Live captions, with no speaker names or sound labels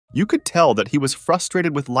You could tell that he was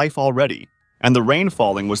frustrated with life already, and the rain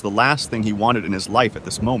falling was the last thing he wanted in his life at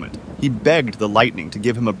this moment. He begged the lightning to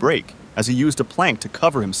give him a break as he used a plank to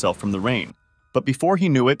cover himself from the rain. But before he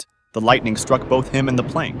knew it, the lightning struck both him and the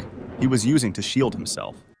plank he was using to shield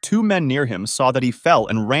himself. Two men near him saw that he fell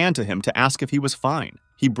and ran to him to ask if he was fine.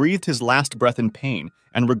 He breathed his last breath in pain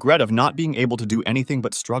and regret of not being able to do anything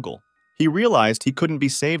but struggle. He realized he couldn't be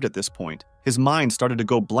saved at this point. His mind started to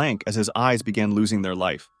go blank as his eyes began losing their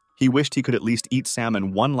life. He wished he could at least eat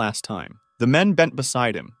salmon one last time. The men bent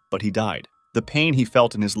beside him, but he died. The pain he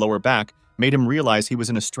felt in his lower back made him realize he was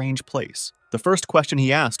in a strange place. The first question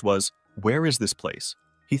he asked was, "Where is this place?"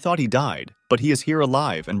 He thought he died, but he is here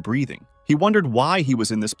alive and breathing. He wondered why he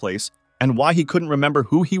was in this place and why he couldn't remember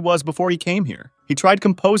who he was before he came here. He tried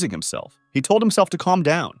composing himself. He told himself to calm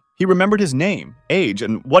down. He remembered his name, age,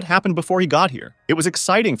 and what happened before he got here. It was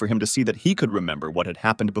exciting for him to see that he could remember what had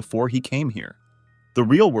happened before he came here. The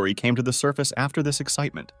real worry came to the surface after this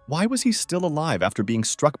excitement. Why was he still alive after being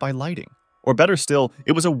struck by lightning? Or better still,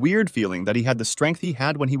 it was a weird feeling that he had the strength he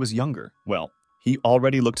had when he was younger. Well, he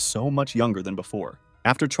already looked so much younger than before.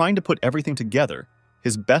 After trying to put everything together,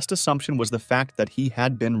 his best assumption was the fact that he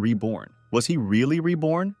had been reborn. Was he really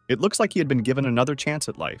reborn? It looks like he had been given another chance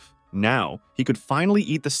at life. Now, he could finally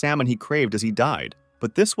eat the salmon he craved as he died,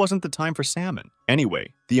 but this wasn't the time for salmon.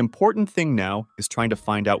 Anyway, the important thing now is trying to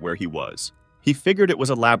find out where he was. He figured it was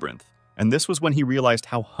a labyrinth, and this was when he realized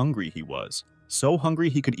how hungry he was. So hungry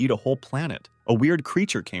he could eat a whole planet. A weird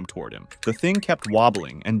creature came toward him. The thing kept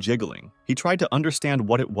wobbling and jiggling. He tried to understand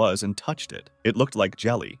what it was and touched it. It looked like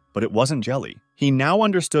jelly, but it wasn't jelly. He now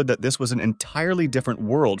understood that this was an entirely different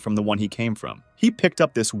world from the one he came from. He picked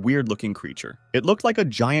up this weird-looking creature. It looked like a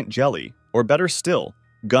giant jelly, or better still,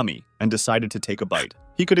 gummy, and decided to take a bite.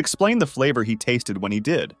 He could explain the flavor he tasted when he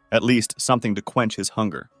did, at least something to quench his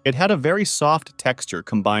hunger. It had a very soft texture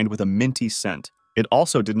combined with a minty scent. It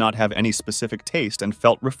also did not have any specific taste and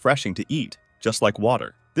felt refreshing to eat, just like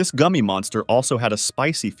water. This gummy monster also had a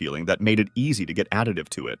spicy feeling that made it easy to get additive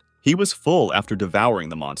to it. He was full after devouring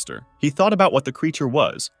the monster. He thought about what the creature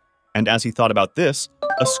was, and as he thought about this,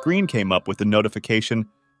 a screen came up with the notification,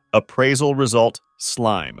 "Appraisal result,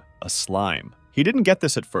 slime, a slime." He didn't get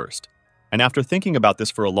this at first, and after thinking about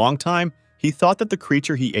this for a long time, he thought that the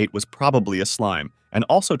creature he ate was probably a slime, and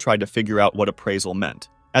also tried to figure out what appraisal meant.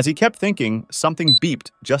 As he kept thinking, something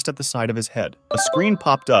beeped just at the side of his head. A screen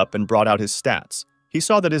popped up and brought out his stats. He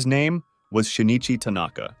saw that his name was Shinichi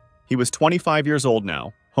Tanaka. He was 25 years old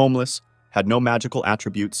now, homeless, had no magical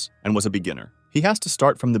attributes, and was a beginner. He has to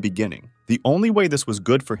start from the beginning. The only way this was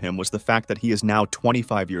good for him was the fact that he is now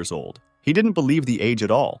 25 years old. He didn't believe the age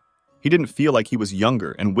at all. He didn't feel like he was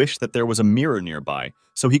younger and wished that there was a mirror nearby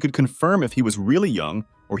so he could confirm if he was really young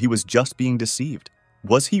or he was just being deceived.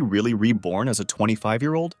 Was he really reborn as a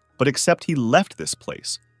 25-year-old? But except he left this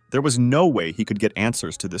place. There was no way he could get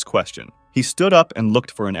answers to this question. He stood up and looked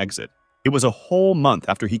for an exit. It was a whole month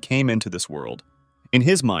after he came into this world. In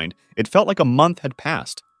his mind, it felt like a month had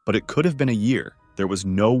passed, but it could have been a year. There was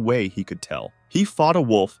no way he could tell. He fought a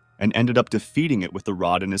wolf and ended up defeating it with the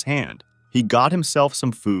rod in his hand. He got himself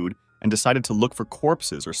some food and decided to look for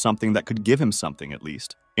corpses or something that could give him something at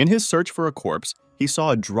least. In his search for a corpse, he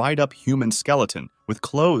saw a dried-up human skeleton with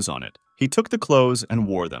clothes on it. He took the clothes and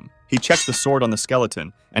wore them. He checked the sword on the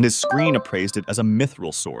skeleton, and his screen appraised it as a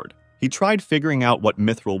mithril sword. He tried figuring out what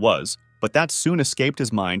mithril was, but that soon escaped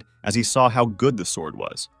his mind as he saw how good the sword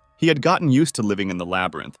was. He had gotten used to living in the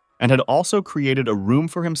labyrinth, and had also created a room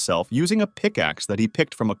for himself using a pickaxe that he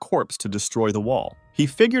picked from a corpse to destroy the wall. He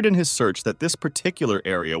figured in his search that this particular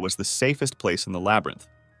area was the safest place in the labyrinth.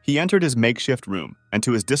 He entered his makeshift room, and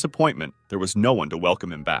to his disappointment, there was no one to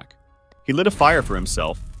welcome him back. He lit a fire for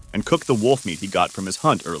himself and cooked the wolf meat he got from his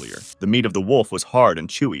hunt earlier. The meat of the wolf was hard and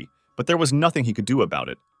chewy, but there was nothing he could do about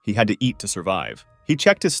it. He had to eat to survive. He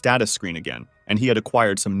checked his status screen again, and he had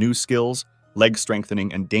acquired some new skills, leg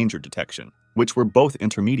strengthening and danger detection, which were both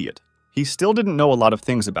intermediate. He still didn't know a lot of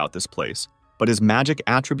things about this place, but his magic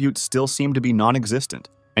attributes still seemed to be non-existent,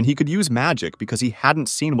 and he could use magic because he hadn't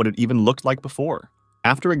seen what it even looked like before.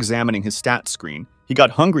 After examining his stats screen, he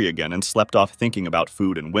got hungry again and slept off thinking about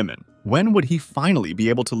food and women. When would he finally be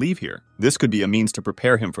able to leave here? This could be a means to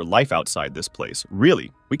prepare him for life outside this place.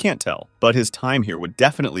 Really, we can't tell. But his time here would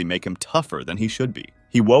definitely make him tougher than he should be.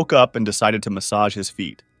 He woke up and decided to massage his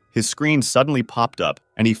feet. His screen suddenly popped up,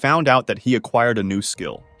 and he found out that he acquired a new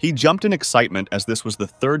skill. He jumped in excitement as this was the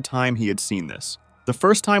third time he had seen this. The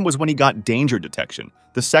first time was when he got danger detection,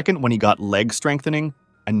 the second when he got leg strengthening,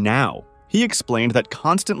 and now he explained that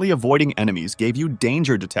constantly avoiding enemies gave you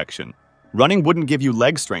danger detection. Running wouldn't give you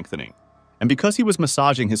leg strengthening. And because he was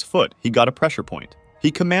massaging his foot, he got a pressure point.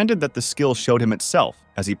 He commanded that the skill showed him itself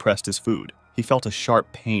as he pressed his food. He felt a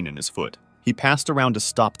sharp pain in his foot. He passed around to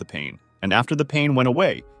stop the pain, and after the pain went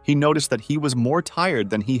away, he noticed that he was more tired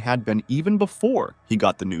than he had been even before he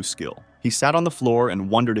got the new skill. He sat on the floor and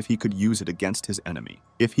wondered if he could use it against his enemy.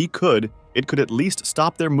 If he could, it could at least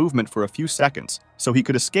stop their movement for a few seconds, so he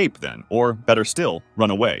could escape then, or better still, run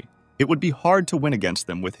away. It would be hard to win against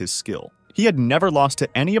them with his skill. He had never lost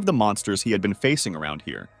to any of the monsters he had been facing around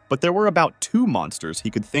here, but there were about 2 monsters he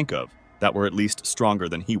could think of that were at least stronger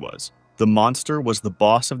than he was. The monster was the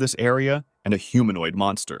boss of this area and a humanoid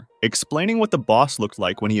monster. Explaining what the boss looked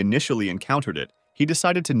like when he initially encountered it, he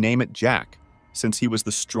decided to name it Jack, since he was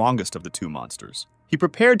the strongest of the 2 monsters. He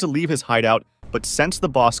prepared to leave his hideout, but sensed the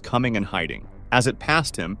boss coming and hiding. As it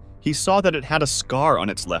passed him, he saw that it had a scar on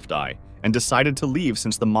its left eye, and decided to leave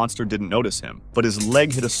since the monster didn't notice him, but his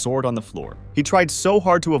leg hit a sword on the floor. He tried so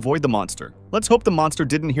hard to avoid the monster. Let's hope the monster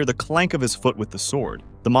didn't hear the clank of his foot with the sword.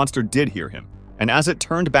 The monster did hear him, and as it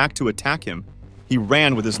turned back to attack him, he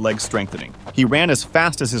ran with his legs strengthening. He ran as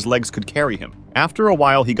fast as his legs could carry him. After a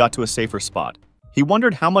while, he got to a safer spot. He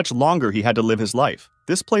wondered how much longer he had to live his life.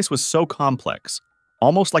 This place was so complex,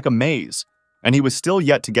 almost like a maze, and he was still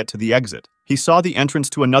yet to get to the exit. He saw the entrance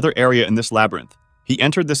to another area in this labyrinth. He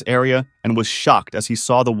entered this area and was shocked as he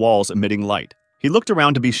saw the walls emitting light. He looked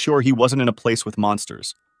around to be sure he wasn't in a place with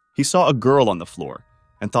monsters. He saw a girl on the floor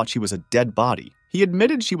and thought she was a dead body. He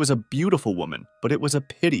admitted she was a beautiful woman, but it was a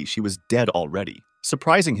pity she was dead already.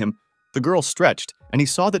 Surprising him, the girl stretched and he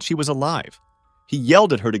saw that she was alive. He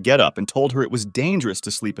yelled at her to get up and told her it was dangerous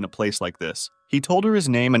to sleep in a place like this. He told her his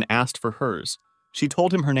name and asked for hers. She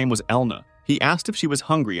told him her name was Elna. He asked if she was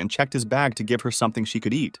hungry and checked his bag to give her something she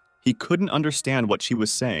could eat. He couldn't understand what she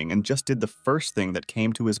was saying and just did the first thing that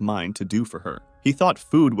came to his mind to do for her. He thought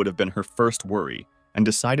food would have been her first worry and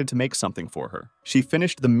decided to make something for her. She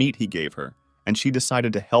finished the meat he gave her, and she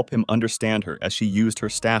decided to help him understand her as she used her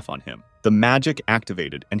staff on him. The magic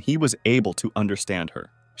activated, and he was able to understand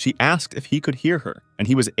her. She asked if he could hear her, and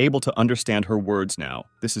he was able to understand her words now.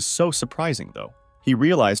 This is so surprising, though. He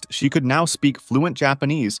realized she could now speak fluent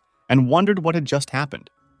Japanese and wondered what had just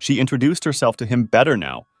happened. She introduced herself to him better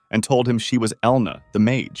now and told him she was Elna, the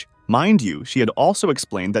mage. Mind you, she had also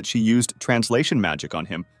explained that she used translation magic on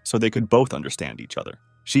him so they could both understand each other.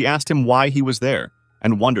 She asked him why he was there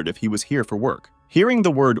and wondered if he was here for work. Hearing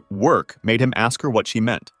the word work made him ask her what she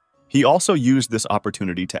meant. He also used this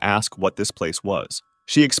opportunity to ask what this place was.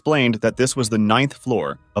 She explained that this was the 9th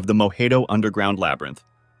floor of the Mojado Underground Labyrinth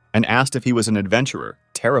and asked if he was an adventurer.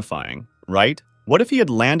 Terrifying, right? What if he had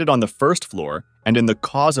landed on the 1st floor and in the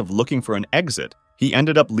cause of looking for an exit, he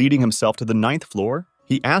ended up leading himself to the 9th floor?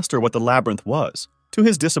 He asked her what the labyrinth was. To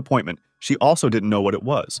his disappointment, she also didn't know what it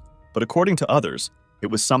was, but according to others,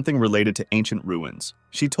 it was something related to ancient ruins.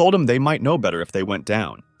 She told him they might know better if they went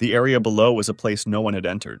down. The area below was a place no one had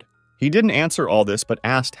entered. He didn't answer all this but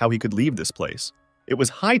asked how he could leave this place. It was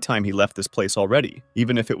high time he left this place already,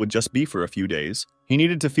 even if it would just be for a few days. He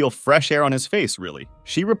needed to feel fresh air on his face, really.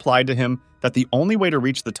 She replied to him that the only way to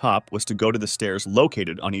reach the top was to go to the stairs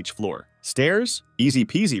located on each floor. Stairs? Easy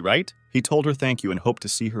peasy, right? He told her thank you and hoped to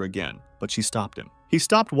see her again, but she stopped him. He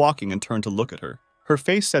stopped walking and turned to look at her. Her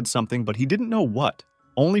face said something, but he didn't know what,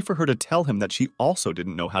 only for her to tell him that she also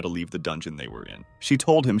didn't know how to leave the dungeon they were in. She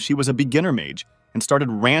told him she was a beginner mage and started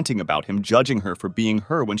ranting about him judging her for being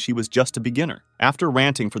her when she was just a beginner. After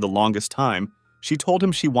ranting for the longest time, she told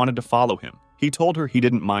him she wanted to follow him. He told her he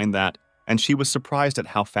didn't mind that, and she was surprised at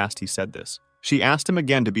how fast he said this. She asked him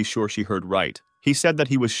again to be sure she heard right. He said that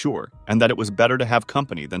he was sure, and that it was better to have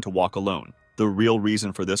company than to walk alone. The real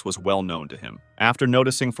reason for this was well known to him. After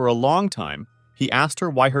noticing for a long time, he asked her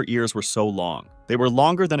why her ears were so long. They were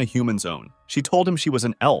longer than a human's own. She told him she was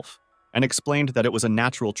an elf, and explained that it was a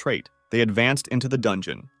natural trait. They advanced into the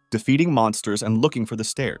dungeon, defeating monsters and looking for the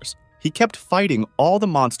stairs. He kept fighting all the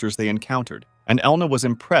monsters they encountered, and Elna was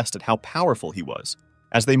impressed at how powerful he was.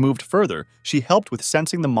 As they moved further, she helped with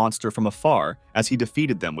sensing the monster from afar as he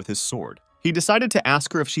defeated them with his sword. He decided to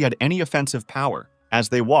ask her if she had any offensive power. As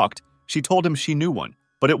they walked, she told him she knew one,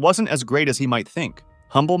 but it wasn't as great as he might think.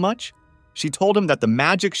 Humble much? She told him that the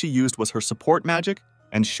magic she used was her support magic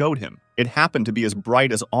and showed him. It happened to be as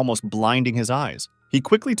bright as almost blinding his eyes. He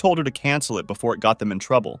quickly told her to cancel it before it got them in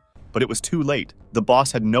trouble, but it was too late. The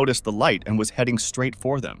boss had noticed the light and was heading straight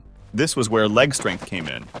for them. This was where leg strength came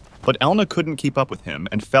in, but Elna couldn't keep up with him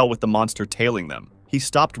and fell with the monster tailing them. He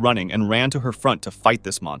stopped running and ran to her front to fight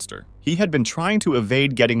this monster. He had been trying to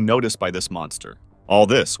evade getting noticed by this monster. All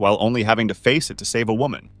this while only having to face it to save a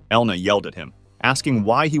woman. Elna yelled at him, asking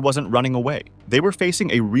why he wasn't running away. They were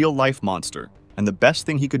facing a real-life monster, and the best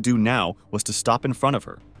thing he could do now was to stop in front of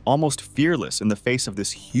her. almost fearless in the face of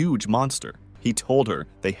this huge monster. He told her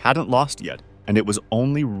they hadn't lost yet, and it was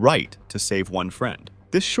only right to save one friend.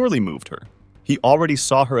 This surely moved her. He already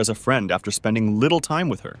saw her as a friend after spending little time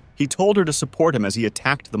with her. He told her to support him as he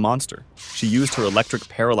attacked the monster. She used her electric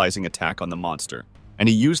paralyzing attack on the monster, and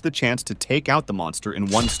he used the chance to take out the monster in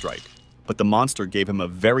one strike. But the monster gave him a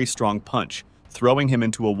very strong punch, throwing him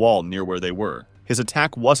into a wall near where they were. His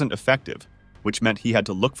attack wasn't effective, which meant he had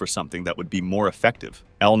to look for something that would be more effective.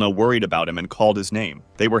 Elna worried about him and called his name.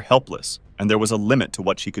 They were helpless, and there was a limit to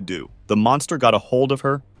what she could do. The monster got a hold of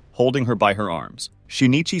her, holding her by her arms.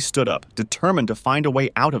 Shinichi stood up, determined to find a way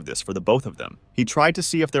out of this for the both of them. He tried to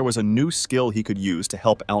see if there was a new skill he could use to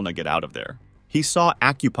help Elna get out of there. He saw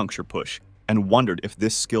acupuncture push and wondered if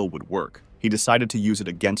this skill would work. He decided to use it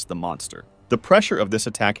against the monster. The pressure of this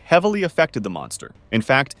attack heavily affected the monster. In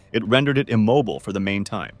fact, it rendered it immobile for the main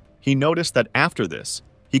time. He noticed that after this,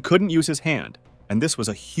 he couldn't use his hand, and this was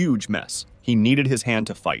a huge mess. He needed his hand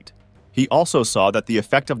to fight. He also saw that the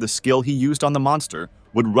effect of the skill he used on the monster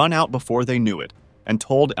would run out before they knew it, and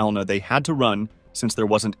told Elna they had to run since there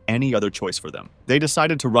wasn't any other choice for them. They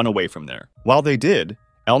decided to run away from there. While they did,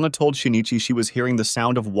 Elna told Shinichi she was hearing the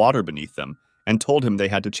sound of water beneath them and told him they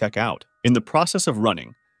had to check out. In the process of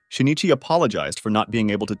running, Shinichi apologized for not being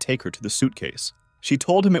able to take her to the suitcase. She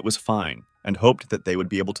told him it was fine and hoped that they would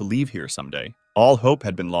be able to leave here someday. All hope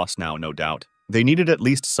had been lost now, no doubt. They needed at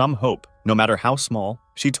least some hope, no matter how small.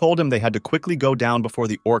 She told him they had to quickly go down before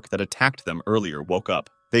the orc that attacked them earlier woke up.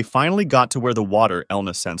 They finally got to where the water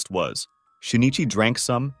Elna sensed was. Shinichi drank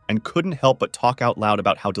some and couldn't help but talk out loud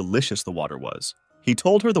about how delicious the water was. He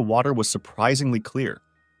told her the water was surprisingly clear,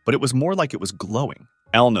 but it was more like it was glowing.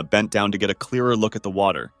 Elna bent down to get a clearer look at the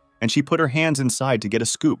water, and she put her hands inside to get a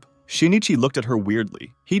scoop. Shinichi looked at her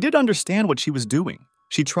weirdly. He did understand what she was doing.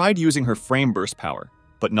 She tried using her frame burst power,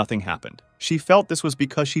 but nothing happened. She felt this was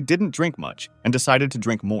because she didn't drink much and decided to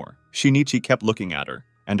drink more. Shinichi kept looking at her,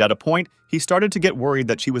 and at a point, he started to get worried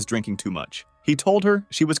that she was drinking too much. He told her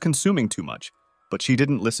she was consuming too much, but she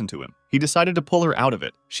didn't listen to him. He decided to pull her out of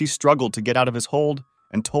it. She struggled to get out of his hold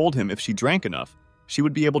and told him if she drank enough, she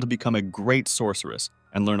would be able to become a great sorceress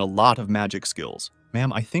and learn a lot of magic skills.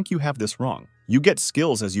 Ma'am, I think you have this wrong. You get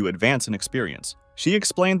skills as you advance in experience. She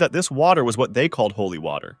explained that this water was what they called holy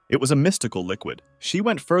water. It was a mystical liquid. She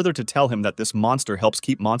went further to tell him that this monster helps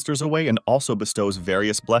keep monsters away and also bestows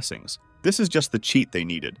various blessings. This is just the cheat they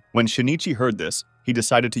needed. When Shinichi heard this, he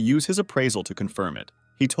decided to use his appraisal to confirm it.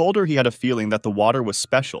 He told her he had a feeling that the water was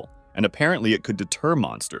special, and apparently it could deter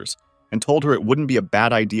monsters, and told her it wouldn't be a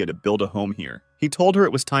bad idea to build a home here. He told her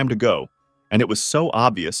it was time to go, and it was so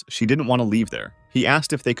obvious she didn't want to leave there. He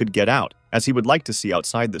asked if they could get out, as he would like to see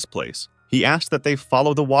outside this place. He asked that they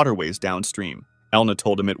follow the waterways downstream. Elna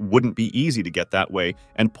told him it wouldn't be easy to get that way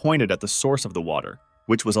and pointed at the source of the water,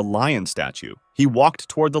 which was a lion statue. He walked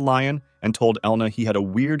toward the lion and told Elna he had a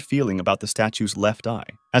weird feeling about the statue's left eye.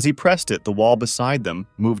 As he pressed it, the wall beside them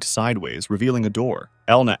moved sideways, revealing a door.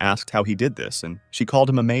 Elna asked how he did this, and she called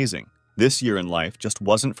him amazing. This year in life just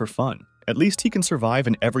wasn't for fun. At least he can survive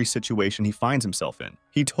in every situation he finds himself in.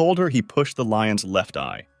 He told her he pushed the lion's left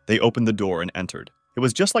eye. They opened the door and entered. It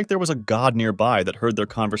was just like there was a god nearby that heard their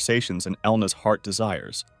conversations and Elna's heart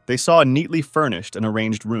desires. They saw a neatly furnished and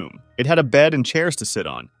arranged room. It had a bed and chairs to sit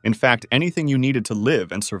on. In fact, anything you needed to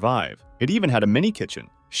live and survive. It even had a mini kitchen.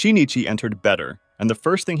 Shinichi entered better, and the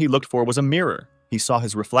first thing he looked for was a mirror. He saw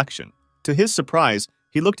his reflection. To his surprise,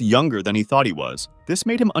 he looked younger than he thought he was. This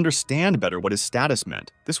made him understand better what his status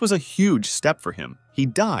meant. This was a huge step for him. He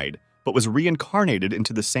died, but was reincarnated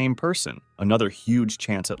into the same person. Another huge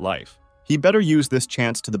chance at life. He better use this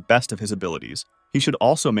chance to the best of his abilities. He should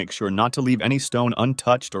also make sure not to leave any stone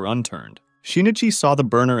untouched or unturned. Shinichi saw the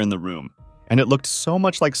burner in the room, and it looked so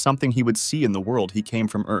much like something he would see in the world he came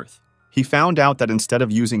from Earth. He found out that instead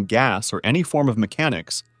of using gas or any form of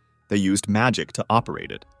mechanics, they used magic to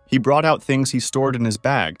operate it. He brought out things he stored in his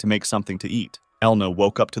bag to make something to eat. Elna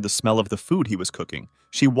woke up to the smell of the food he was cooking.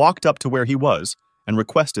 She walked up to where he was and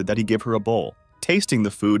requested that he give her a bowl. Tasting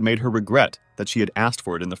the food made her regret that she had asked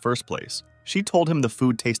for it in the first place. She told him the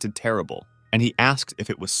food tasted terrible, and he asked if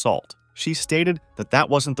it was salt. She stated that that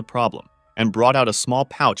wasn't the problem, and brought out a small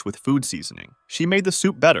pouch with food seasoning. She made the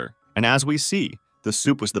soup better, and as we see, the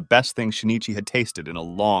soup was the best thing Shinichi had tasted in a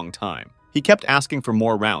long time. He kept asking for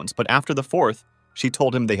more rounds, but after the fourth, she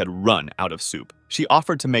told him they had run out of soup. She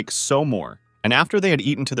offered to make so more, and after they had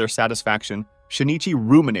eaten to their satisfaction, Shinichi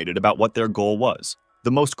ruminated about what their goal was.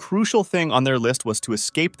 The most crucial thing on their list was to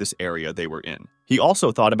escape this area they were in. He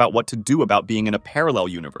also thought about what to do about being in a parallel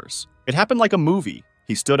universe. It happened like a movie.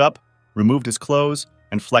 He stood up, removed his clothes,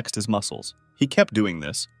 and flexed his muscles. He kept doing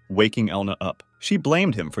this, waking Elna up. She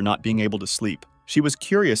blamed him for not being able to sleep. She was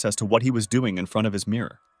curious as to what he was doing in front of his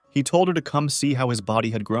mirror. He told her to come see how his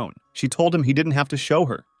body had grown. She told him he didn't have to show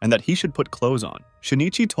her, and that he should put clothes on.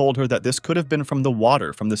 Shinichi told her that this could have been from the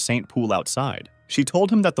water from the Saint pool outside. She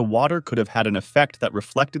told him that the water could have had an effect that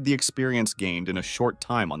reflected the experience gained in a short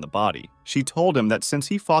time on the body. She told him that since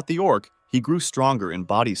he fought the orc, he grew stronger in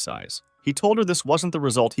body size. He told her this wasn't the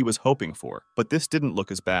result he was hoping for, but this didn't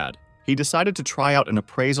look as bad. He decided to try out an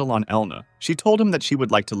appraisal on Elna. She told him that she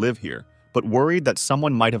would like to live here, but worried that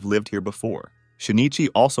someone might have lived here before. Shinichi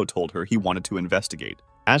also told her he wanted to investigate.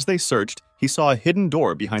 As they searched, he saw a hidden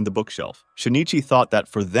door behind the bookshelf. Shinichi thought that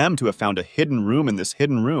for them to have found a hidden room in this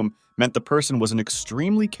hidden room meant the person was an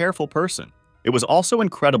extremely careful person. It was also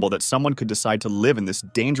incredible that someone could decide to live in this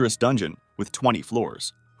dangerous dungeon with 20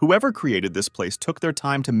 floors. Whoever created this place took their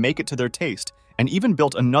time to make it to their taste and even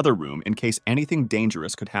built another room in case anything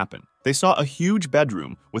dangerous could happen. They saw a huge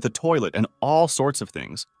bedroom with a toilet and all sorts of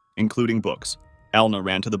things, including books. Elna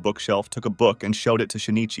ran to the bookshelf, took a book, and showed it to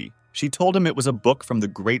Shinichi. She told him it was a book from the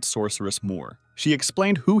great sorceress Moore. She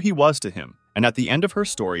explained who he was to him, and at the end of her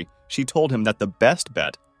story, she told him that the best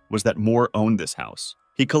bet was that Moore owned this house.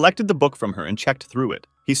 He collected the book from her and checked through it.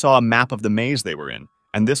 He saw a map of the maze they were in,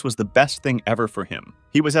 and this was the best thing ever for him.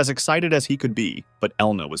 He was as excited as he could be, but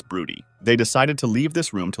Elna was broody. They decided to leave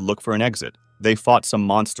this room to look for an exit. They fought some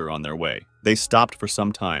monster on their way. They stopped for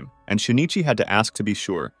some time, and Shinichi had to ask to be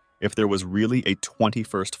sure if there was really a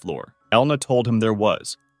 21st floor. Elna told him there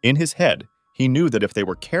was. In his head, he knew that if they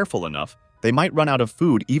were careful enough, they might run out of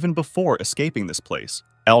food even before escaping this place.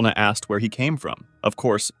 Elna asked where he came from. Of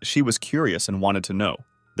course, she was curious and wanted to know.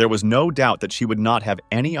 There was no doubt that she would not have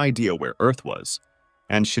any idea where Earth was,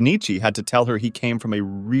 and Shinichi had to tell her he came from a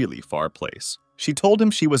really far place. She told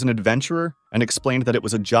him she was an adventurer and explained that it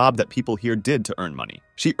was a job that people here did to earn money.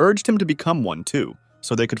 She urged him to become one too,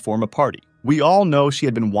 so they could form a party. We all know she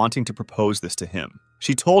had been wanting to propose this to him.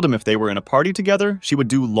 She told him if they were in a party together, she would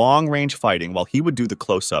do long-range fighting while he would do the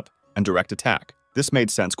close-up and direct attack. This made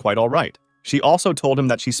sense quite all right. She also told him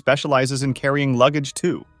that she specializes in carrying luggage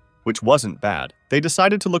too, which wasn't bad. They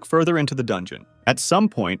decided to look further into the dungeon. At some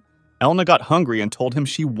point, Elna got hungry and told him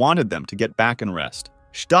she wanted them to get back and rest.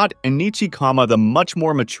 Stadt and Nichikama, the much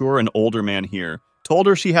more mature and older man here, told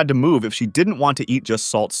her she had to move if she didn't want to eat just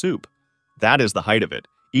salt soup. That is the height of it,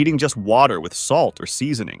 eating just water with salt or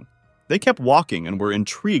seasoning. They kept walking and were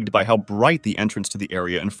intrigued by how bright the entrance to the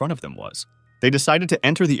area in front of them was. They decided to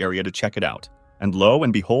enter the area to check it out, and lo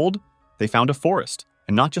and behold, they found a forest,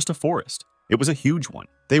 and not just a forest. It was a huge one.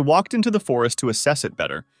 They walked into the forest to assess it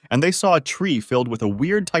better, and they saw a tree filled with a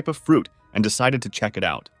weird type of fruit and decided to check it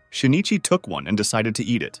out. Shinichi took one and decided to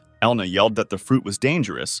eat it. Elna yelled that the fruit was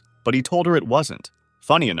dangerous, but he told her it wasn't.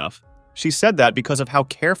 Funny enough, she said that because of how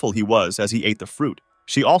careful he was as he ate the fruit.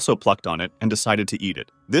 She also plucked on it and decided to eat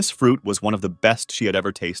it. This fruit was one of the best she had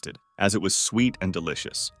ever tasted, as it was sweet and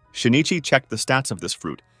delicious. Shinichi checked the stats of this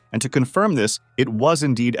fruit, and to confirm this, it was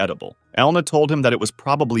indeed edible. Elna told him that it was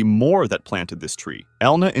probably Moore that planted this tree.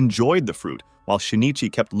 Elna enjoyed the fruit, while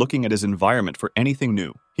Shinichi kept looking at his environment for anything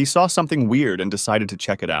new. He saw something weird and decided to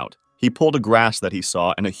check it out. He pulled a grass that he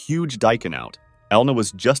saw and a huge daikon out. Elna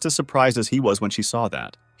was just as surprised as he was when she saw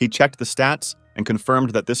that. He checked the stats and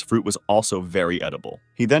confirmed that this fruit was also very edible.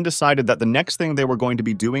 He then decided that the next thing they were going to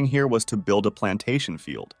be doing here was to build a plantation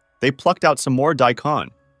field. They plucked out some more daikon,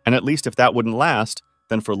 and at least if that wouldn't last,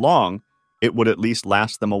 then for long, it would at least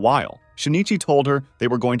last them a while. Shinichi told her they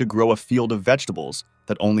were going to grow a field of vegetables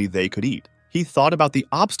that only they could eat. He thought about the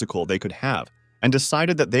obstacle they could have and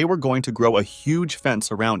decided that they were going to grow a huge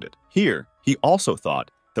fence around it. Here, he also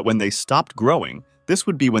thought that when they stopped growing, this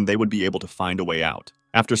would be when they would be able to find a way out.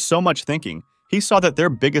 After so much thinking, he saw that their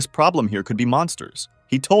biggest problem here could be monsters.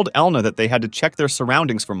 He told Elna that they had to check their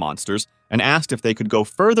surroundings for monsters and asked if they could go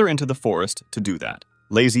further into the forest to do that.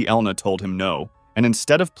 Lazy Elna told him no, and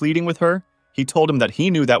instead of pleading with her, he told him that he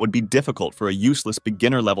knew that would be difficult for a useless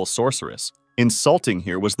beginner-level sorceress. Insulting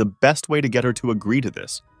here was the best way to get her to agree to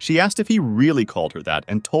this. She asked if he really called her that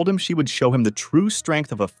and told him she would show him the true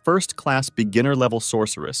strength of a first-class beginner-level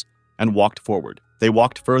sorceress and walked forward. They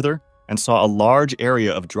walked further and saw a large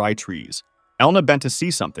area of dry trees. Elna bent to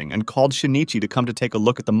see something and called Shinichi to come to take a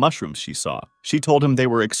look at the mushrooms she saw. She told him they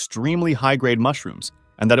were extremely high-grade mushrooms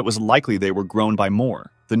and that it was likely they were grown by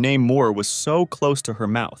Moore. The name Moore was so close to her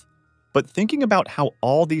mouth. But thinking about how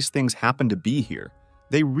all these things happened to be here,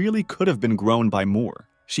 they really could have been grown by Moore.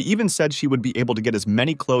 She even said she would be able to get as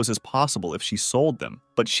many clothes as possible if she sold them.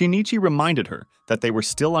 But Shinichi reminded her that they were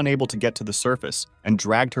still unable to get to the surface and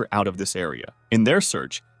dragged her out of this area. In their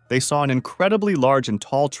search, they saw an incredibly large and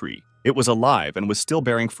tall tree. It was alive and was still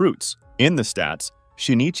bearing fruits. In the stats,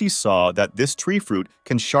 Shinichi saw that this tree fruit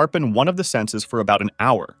can sharpen one of the senses for about an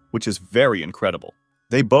hour, which is very incredible.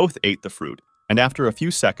 They both ate the fruit, and after a few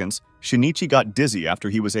seconds, Shinichi got dizzy after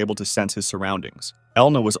he was able to sense his surroundings.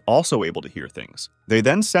 Elna was also able to hear things. They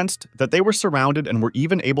then sensed that they were surrounded and were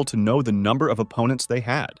even able to know the number of opponents they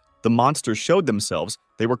had. The monsters showed themselves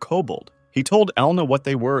they were kobold. He told Elna what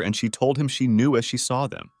they were, and she told him she knew as she saw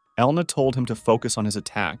them. Elna told him to focus on his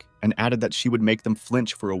attack and added that she would make them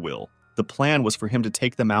flinch for a will. The plan was for him to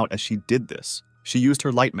take them out as she did this. She used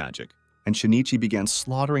her light magic, and Shinichi began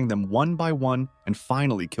slaughtering them one by one and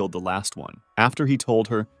finally killed the last one. After he told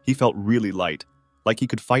her, he felt really light, like he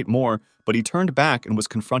could fight more, but he turned back and was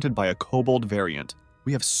confronted by a kobold variant.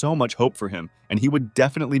 We have so much hope for him, and he would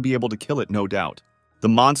definitely be able to kill it, no doubt. The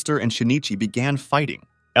monster and Shinichi began fighting.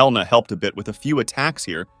 Elna helped a bit with a few attacks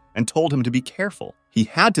here and told him to be careful. He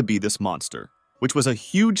had to be this monster, which was a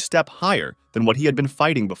huge step higher than what he had been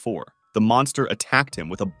fighting before. The monster attacked him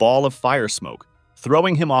with a ball of fire smoke,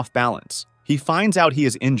 throwing him off balance. He finds out he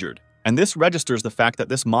is injured, and this registers the fact that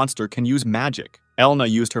this monster can use magic. Elna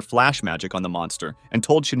used her flash magic on the monster and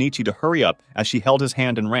told Shinichi to hurry up as she held his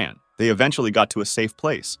hand and ran. They eventually got to a safe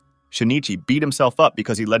place. Shinichi beat himself up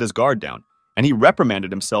because he let his guard down, and he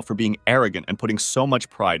reprimanded himself for being arrogant and putting so much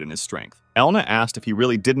pride in his strength. Elna asked if he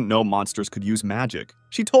really didn't know monsters could use magic.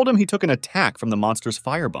 She told him he took an attack from the monster's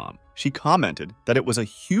firebomb. She commented that it was a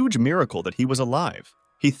huge miracle that he was alive.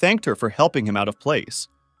 He thanked her for helping him out of place,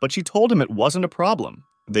 but she told him it wasn't a problem.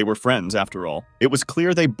 They were friends, after all. It was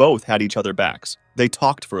clear they both had each other backs. They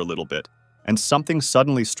talked for a little bit, and something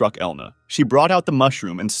suddenly struck Elna. She brought out the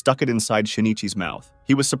mushroom and stuck it inside Shinichi's mouth.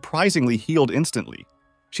 He was surprisingly healed instantly.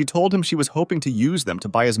 She told him she was hoping to use them to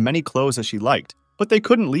buy as many clothes as she liked, but they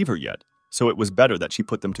couldn't leave her yet, so it was better that she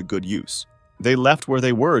put them to good use. They left where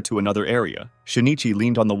they were to another area. Shinichi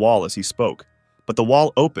leaned on the wall as he spoke, but the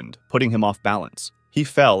wall opened, putting him off balance. He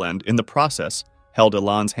fell and, in the process, held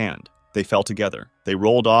Elan's hand. They fell together. They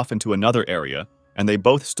rolled off into another area, and they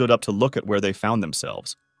both stood up to look at where they found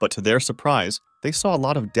themselves. But to their surprise, they saw a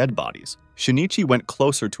lot of dead bodies. Shinichi went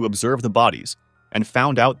closer to observe the bodies, and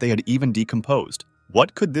found out they had even decomposed.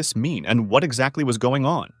 What could this mean, and what exactly was going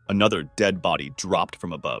on? Another dead body dropped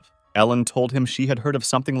from above. Ellen told him she had heard of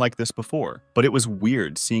something like this before, but it was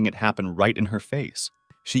weird seeing it happen right in her face.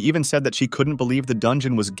 She even said that she couldn't believe the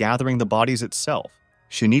dungeon was gathering the bodies itself.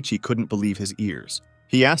 Shinichi couldn't believe his ears.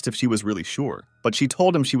 He asked if she was really sure, but she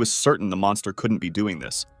told him she was certain the monster couldn't be doing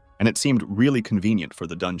this, and it seemed really convenient for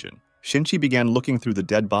the dungeon. Shinchi began looking through the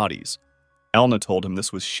dead bodies. Elna told him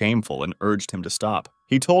this was shameful and urged him to stop.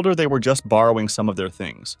 He told her they were just borrowing some of their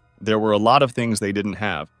things. There were a lot of things they didn't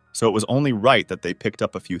have, so it was only right that they picked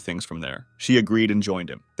up a few things from there. She agreed and joined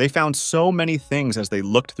him. They found so many things as they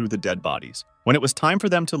looked through the dead bodies. When it was time for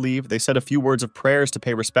them to leave, they said a few words of prayers to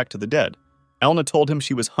pay respect to the dead. Elna told him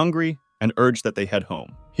she was hungry and urged that they head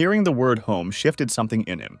home. Hearing the word home shifted something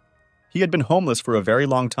in him. He had been homeless for a very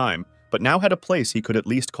long time, but now had a place he could at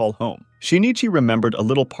least call home. Shinichi remembered a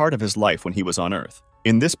little part of his life when he was on Earth.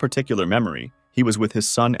 In this particular memory, he was with his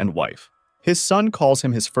son and wife. His son calls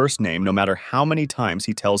him his first name no matter how many times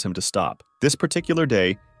he tells him to stop. This particular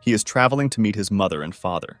day, he is traveling to meet his mother and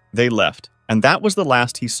father. They left, and that was the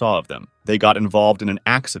last he saw of them. They got involved in an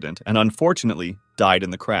accident and unfortunately died in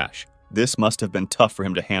the crash. This must have been tough for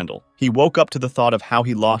him to handle. He woke up to the thought of how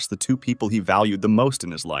he lost the two people he valued the most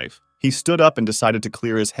in his life. He stood up and decided to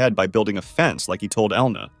clear his head by building a fence like he told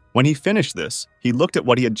Elna. When he finished this, he looked at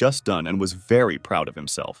what he had just done and was very proud of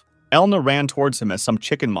himself. Elna ran towards him as some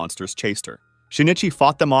chicken monsters chased her. Shinichi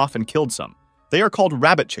fought them off and killed some. They are called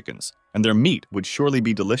rabbit chickens, and their meat would surely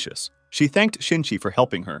be delicious. She thanked Shinchi for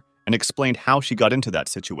helping her and explained how she got into that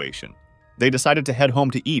situation. They decided to head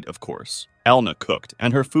home to eat, of course. Elna cooked,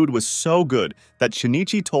 and her food was so good that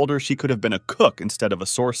Shinichi told her she could have been a cook instead of a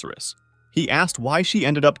sorceress. He asked why she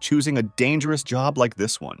ended up choosing a dangerous job like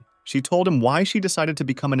this one. She told him why she decided to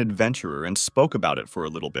become an adventurer and spoke about it for a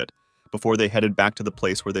little bit, before they headed back to the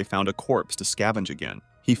place where they found a corpse to scavenge again.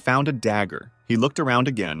 He found a dagger. He looked around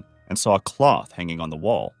again and saw a cloth hanging on the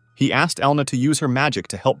wall. He asked Elna to use her magic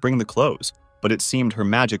to help bring the clothes, but it seemed her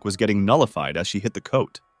magic was getting nullified as she hit the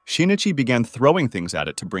coat. Shinichi began throwing things at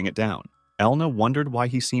it to bring it down. Elna wondered why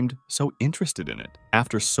he seemed so interested in it.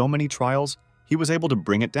 After so many trials, he was able to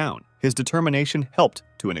bring it down. His determination helped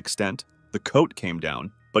to an extent. The coat came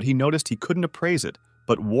down, but he noticed he couldn't appraise it,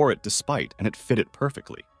 but wore it despite, and it fit it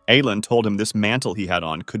perfectly. Aylin told him this mantle he had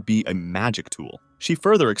on could be a magic tool. She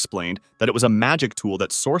further explained that it was a magic tool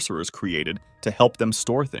that sorcerers created to help them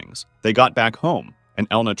store things. They got back home, and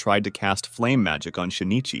Elna tried to cast flame magic on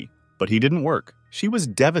Shinichi, but he didn't work. She was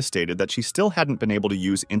devastated that she still hadn't been able to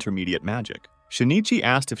use intermediate magic. Shinichi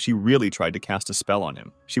asked if she really tried to cast a spell on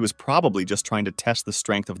him. She was probably just trying to test the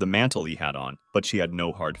strength of the mantle he had on, but she had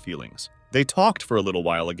no hard feelings. They talked for a little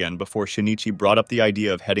while again before Shinichi brought up the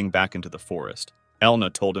idea of heading back into the forest.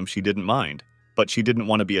 Elna told him she didn't mind, but she didn't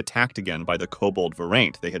want to be attacked again by the kobold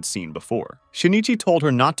variant they had seen before. Shinichi told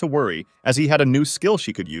her not to worry, as he had a new skill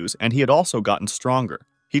she could use and he had also gotten stronger.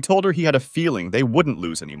 He told her he had a feeling they wouldn't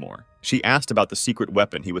lose anymore. She asked about the secret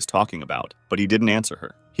weapon he was talking about, but he didn't answer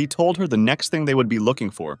her. He told her the next thing they would be looking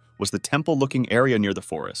for was the temple-looking area near the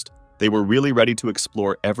forest. They were really ready to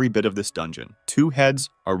explore every bit of this dungeon. 2 heads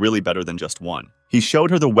are really better than just 1. He showed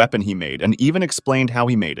her the weapon he made and even explained how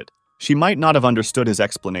he made it. She might not have understood his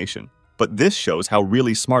explanation, but this shows how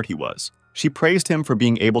really smart he was. She praised him for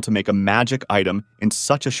being able to make a magic item in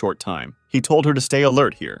such a short time. He told her to stay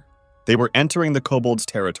alert here. They were entering the kobolds'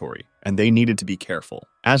 territory, and they needed to be careful.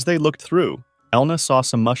 As they looked through, Elna saw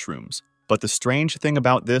some mushrooms, but the strange thing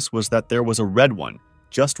about this was that there was a red one,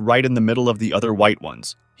 just right in the middle of the other white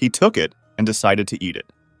ones. He took it and decided to eat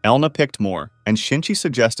it. Elna picked more, and Shinchi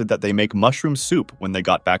suggested that they make mushroom soup when they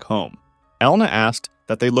got back home. Elna asked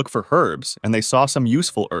that they look for herbs, and they saw some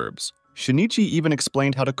useful herbs. Shinichi even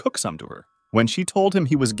explained how to cook some to her. When she told him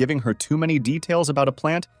he was giving her too many details about a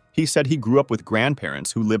plant, he said he grew up with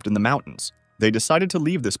grandparents who lived in the mountains. They decided to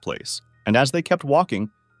leave this place, and as they kept walking,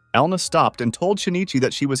 Elna stopped and told Shinichi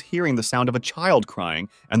that she was hearing the sound of a child crying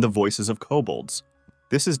and the voices of kobolds.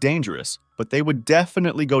 This is dangerous, but they would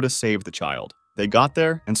definitely go to save the child. They got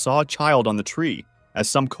there and saw a child on the tree, as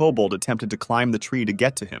some kobold attempted to climb the tree to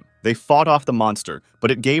get to him. They fought off the monster,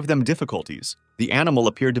 but it gave them difficulties. The animal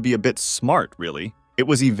appeared to be a bit smart, really. It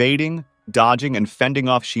was evading, dodging, and fending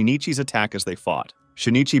off Shinichi's attack as they fought.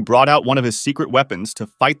 Shinichi brought out one of his secret weapons to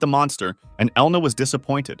fight the monster, and Elna was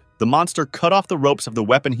disappointed. The monster cut off the ropes of the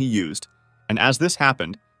weapon he used, and as this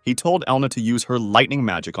happened, he told Elna to use her lightning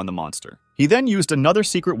magic on the monster. He then used another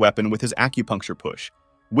secret weapon with his acupuncture push.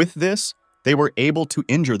 With this, they were able to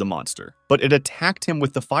injure the monster, but it attacked him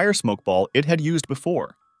with the fire smoke ball it had used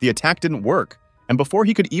before. The attack didn't work, and before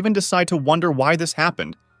he could even decide to wonder why this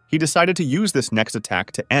happened, he decided to use this next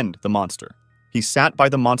attack to end the monster. He sat by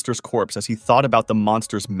the monster's corpse as he thought about the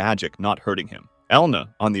monster's magic not hurting him. Elna,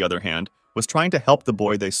 on the other hand, was trying to help the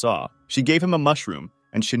boy they saw. She gave him a mushroom,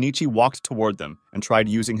 and Shinichi walked toward them and tried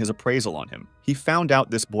using his appraisal on him. He found out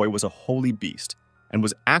this boy was a holy beast and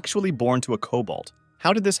was actually born to a kobold.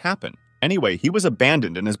 How did this happen? Anyway, he was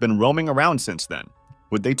abandoned and has been roaming around since then.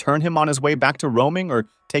 Would they turn him on his way back to roaming or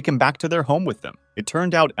take him back to their home with them? It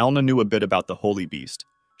turned out Elna knew a bit about the holy beast.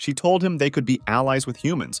 She told him they could be allies with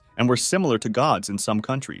humans and were similar to gods in some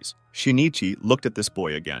countries. Shinichi looked at this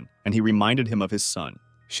boy again, and he reminded him of his son.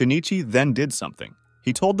 Shinichi then did something.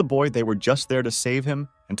 He told the boy they were just there to save him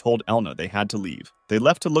and told Elna they had to leave. They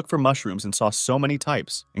left to look for mushrooms and saw so many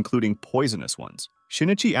types, including poisonous ones.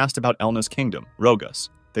 Shinichi asked about Elna's kingdom, Rogus.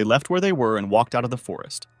 They left where they were and walked out of the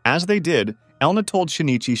forest. As they did, Elna told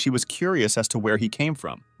Shinichi she was curious as to where he came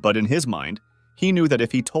from, but in his mind, he knew that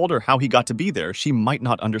if he told her how he got to be there, she might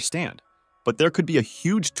not understand. But there could be a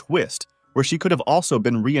huge twist where she could have also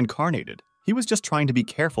been reincarnated. He was just trying to be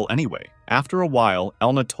careful anyway. After a while,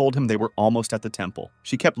 Elna told him they were almost at the temple.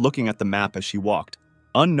 She kept looking at the map as she walked.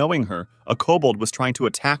 Unknowing her, a kobold was trying to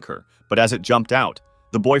attack her, but as it jumped out,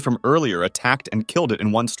 the boy from earlier attacked and killed it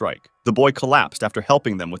in one strike. The boy collapsed after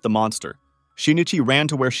helping them with the monster. Shinichi ran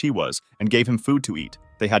to where she was and gave him food to eat.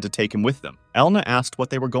 They had to take him with them. Elna asked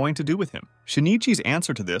what they were going to do with him. Shinichi's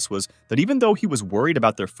answer to this was that even though he was worried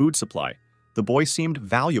about their food supply, the boy seemed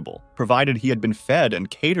valuable, provided he had been fed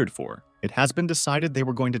and catered for. It has been decided they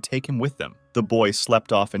were going to take him with them. The boy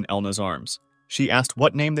slept off in Elna's arms. She asked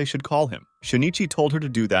what name they should call him. Shinichi told her to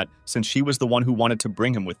do that since she was the one who wanted to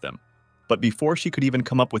bring him with them. But before she could even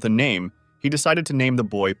come up with a name, he decided to name the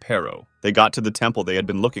boy Pero. They got to the temple they had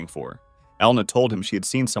been looking for. Elna told him she had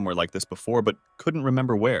seen somewhere like this before, but couldn't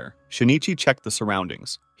remember where. Shinichi checked the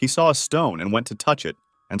surroundings. He saw a stone and went to touch it,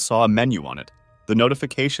 and saw a menu on it. The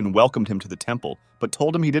notification welcomed him to the temple, but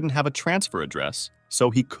told him he didn't have a transfer address, so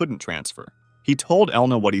he couldn't transfer. He told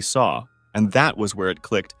Elna what he saw, and that was where it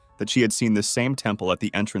clicked that she had seen this same temple at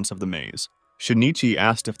the entrance of the maze. Shinichi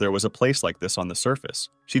asked if there was a place like this on the surface.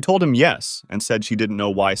 She told him yes, and said she didn't know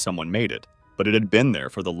why someone made it, but it had been there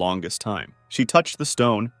for the longest time. She touched the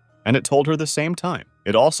stone, and it told her the same time.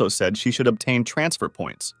 It also said she should obtain transfer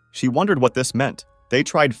points. She wondered what this meant. They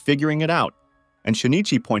tried figuring it out, and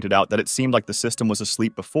Shinichi pointed out that it seemed like the system was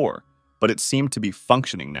asleep before, but it seemed to be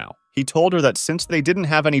functioning now. He told her that since they didn't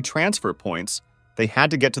have any transfer points, they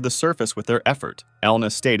had to get to the surface with their effort.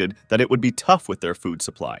 Elna stated that it would be tough with their food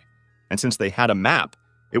supply, and since they had a map,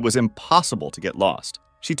 it was impossible to get lost.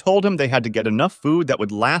 She told him they had to get enough food that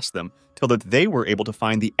would last them till that they were able to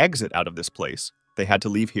find the exit out of this place. They had to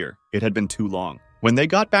leave here. It had been too long. When they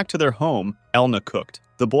got back to their home, Elna cooked.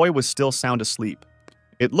 The boy was still sound asleep.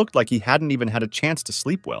 It looked like he hadn't even had a chance to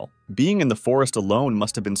sleep well. Being in the forest alone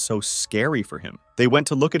must have been so scary for him. They went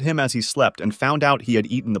to look at him as he slept and found out he had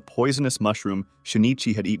eaten the poisonous mushroom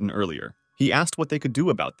Shinichi had eaten earlier. He asked what they could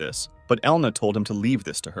do about this, but Elna told him to leave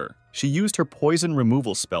this to her. She used her poison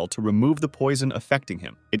removal spell to remove the poison affecting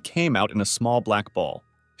him. It came out in a small black ball.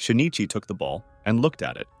 Shinichi took the ball and looked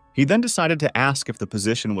at it. He then decided to ask if the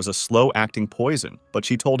position was a slow-acting poison, but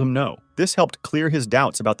she told him no. This helped clear his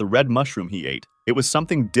doubts about the red mushroom he ate. It was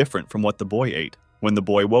something different from what the boy ate. When the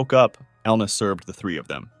boy woke up, Elna served the three of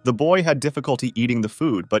them. The boy had difficulty eating the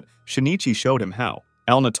food, but Shinichi showed him how.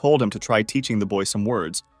 Elna told him to try teaching the boy some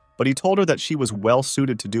words, but he told her that she was well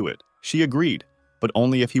suited to do it. She agreed, but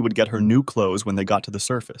only if he would get her new clothes when they got to the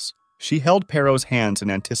surface. She held Pero's hands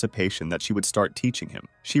in anticipation that she would start teaching him.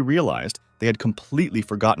 She realized they had completely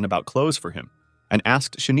forgotten about clothes for him and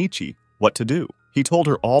asked Shinichi what to do. He told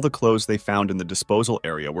her all the clothes they found in the disposal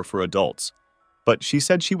area were for adults, but she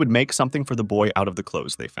said she would make something for the boy out of the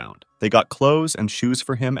clothes they found. They got clothes and shoes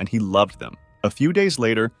for him and he loved them. A few days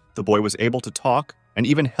later, the boy was able to talk and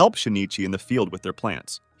even help Shinichi in the field with their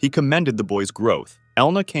plants. He commended the boy's growth.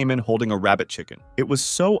 Elna came in holding a rabbit chicken. It was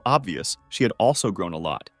so obvious she had also grown a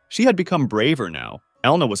lot. She had become braver now.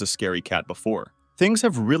 Elna was a scary cat before. Things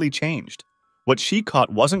have really changed. What she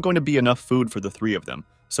caught wasn't going to be enough food for the three of them,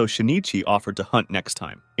 so Shinichi offered to hunt next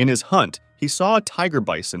time. In his hunt, he saw a tiger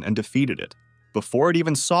bison and defeated it. Before it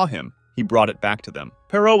even saw him, he brought it back to them.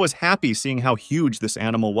 Pero was happy seeing how huge this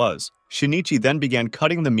animal was. Shinichi then began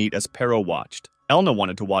cutting the meat as Pero watched. Elna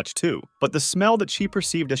wanted to watch too, but the smell that she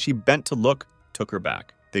perceived as she bent to look took her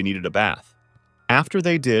back. They needed a bath. After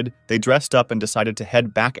they did, they dressed up and decided to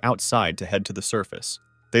head back outside to head to the surface.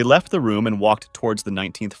 They left the room and walked towards the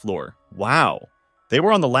 19th floor. Wow! They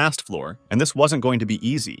were on the last floor, and this wasn't going to be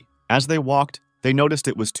easy. As they walked, they noticed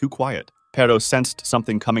it was too quiet. Pero sensed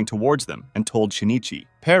something coming towards them and told Shinichi.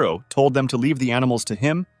 Pero told them to leave the animals to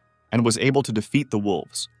him and was able to defeat the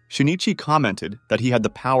wolves. Shinichi commented that he had the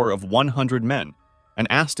power of 100 men and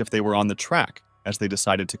asked if they were on the track as they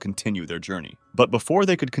decided to continue their journey. But before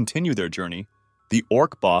they could continue their journey, the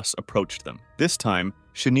orc boss approached them. This time,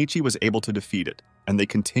 Shinichi was able to defeat it, and they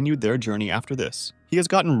continued their journey after this. He has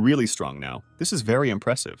gotten really strong now. This is very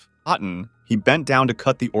impressive. He bent down to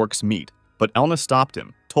cut the orc's meat, but Elna stopped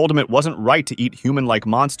him, told him it wasn't right to eat human-like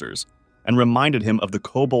monsters, and reminded him of the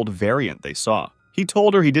kobold variant they saw. He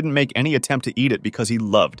told her he didn't make any attempt to eat it because he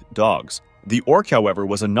loved dogs. The orc, however,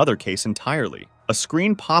 was another case entirely. A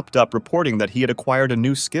screen popped up reporting that he had acquired a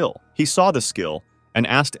new skill. He saw the skill and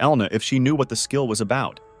asked Elna if she knew what the skill was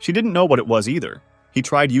about. She didn't know what it was either. He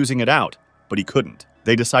tried using it out, but he couldn't.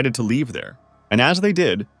 They decided to leave there. And as they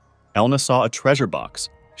did, Elna saw a treasure box.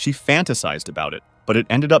 She fantasized about it, but it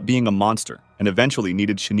ended up being a monster and eventually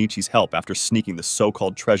needed Shinichi's help after sneaking the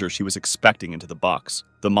so-called treasure she was expecting into the box.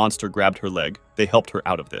 The monster grabbed her leg. They helped her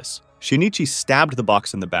out of this. Shinichi stabbed the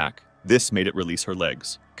box in the back. This made it release her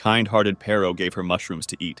legs. Kind-hearted Pero gave her mushrooms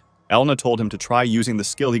to eat. Elna told him to try using the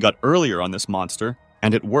skill he got earlier on this monster,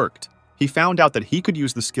 and it worked. He found out that he could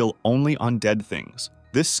use the skill only on dead things.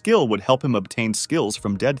 This skill would help him obtain skills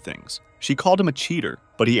from dead things. She called him a cheater,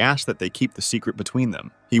 but he asked that they keep the secret between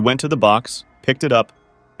them. He went to the box, picked it up,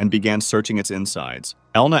 and began searching its insides.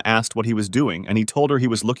 Elna asked what he was doing, and he told her he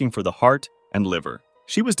was looking for the heart and liver.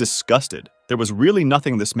 She was disgusted. There was really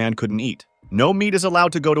nothing this man couldn't eat. No meat is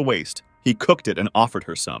allowed to go to waste. He cooked it and offered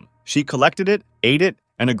her some. She collected it, ate it,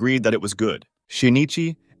 and agreed that it was good.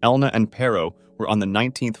 Shinichi, Elna, and Pero were on the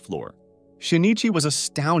 19th floor. Shinichi was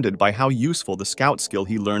astounded by how useful the scout skill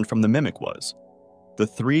he learned from the mimic was. The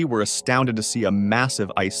three were astounded to see a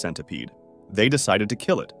massive ice centipede. They decided to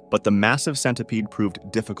kill it, but the massive centipede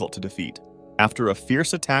proved difficult to defeat. After a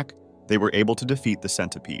fierce attack, they were able to defeat the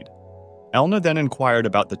centipede. Elna then inquired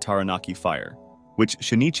about the Taranaki fire, which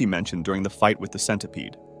Shinichi mentioned during the fight with the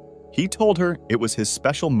centipede. He told her it was his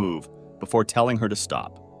special move before telling her to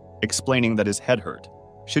stop, explaining that his head hurt.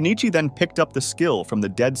 Shinichi then picked up the skill from the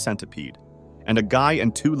dead centipede, and a guy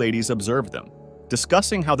and two ladies observed them,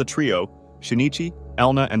 discussing how the trio, Shinichi,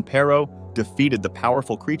 Elna, and Pero, defeated the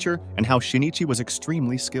powerful creature and how Shinichi was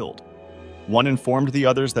extremely skilled. One informed the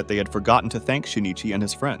others that they had forgotten to thank Shinichi and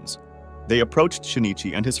his friends. They approached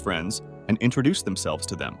Shinichi and his friends and introduced themselves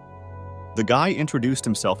to them. The guy introduced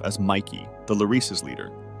himself as Mikey, the Larissa's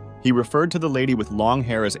leader. He referred to the lady with long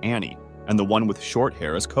hair as Annie and the one with short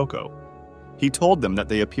hair as Coco. He told them that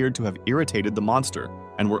they appeared to have irritated the monster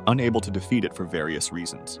and were unable to defeat it for various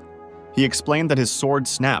reasons. He explained that his sword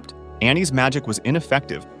snapped Annie's magic was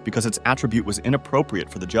ineffective because its attribute was inappropriate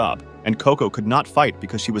for the job, and Coco could not fight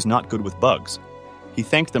because she was not good with bugs. He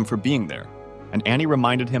thanked them for being there, and Annie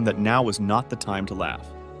reminded him that now was not the time to laugh.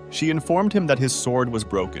 She informed him that his sword was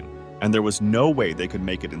broken, and there was no way they could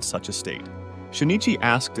make it in such a state. Shinichi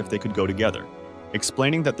asked if they could go together,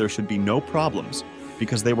 explaining that there should be no problems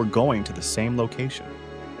because they were going to the same location.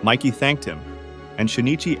 Mikey thanked him, and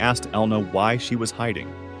Shinichi asked Elna why she was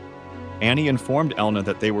hiding. Annie informed Elna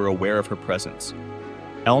that they were aware of her presence.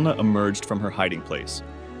 Elna emerged from her hiding place,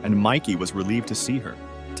 and Mikey was relieved to see her,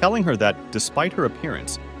 telling her that, despite her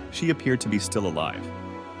appearance, she appeared to be still alive.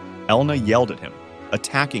 Elna yelled at him,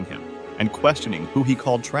 attacking him, and questioning who he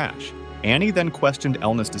called trash. Annie then questioned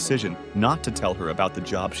Elna's decision not to tell her about the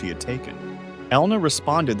job she had taken. Elna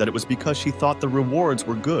responded that it was because she thought the rewards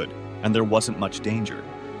were good and there wasn't much danger.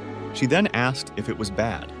 She then asked if it was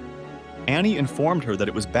bad. Annie informed her that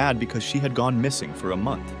it was bad because she had gone missing for a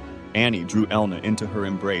month. Annie drew Elna into her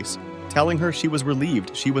embrace, telling her she was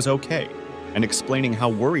relieved she was okay, and explaining how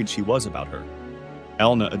worried she was about her.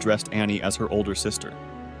 Elna addressed Annie as her older sister.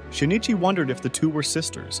 Shinichi wondered if the two were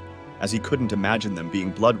sisters, as he couldn't imagine them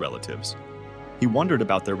being blood relatives. He wondered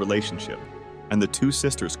about their relationship, and the two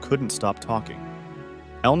sisters couldn't stop talking.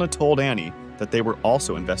 Elna told Annie that they were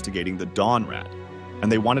also investigating the Dawn Rat,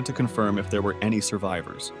 and they wanted to confirm if there were any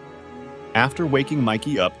survivors. After waking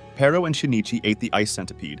Mikey up, Pero and Shinichi ate the ice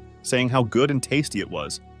centipede, saying how good and tasty it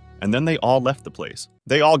was, and then they all left the place.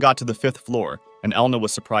 They all got to the 5th floor, and Elna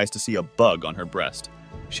was surprised to see a bug on her breast.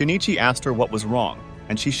 Shinichi asked her what was wrong,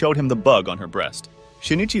 and she showed him the bug on her breast.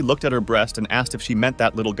 Shinichi looked at her breast and asked if she meant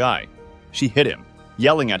that little guy. She hit him,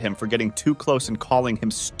 yelling at him for getting too close and calling him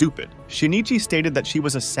stupid. Shinichi stated that she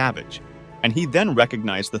was a savage, and he then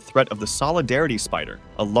recognized the threat of the Solidarity Spider,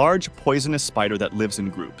 a large poisonous spider that lives in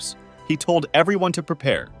groups. He told everyone to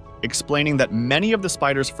prepare, explaining that many of the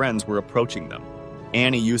spider's friends were approaching them.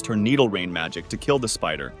 Annie used her needle rain magic to kill the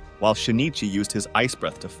spider, while Shinichi used his ice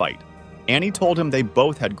breath to fight. Annie told him they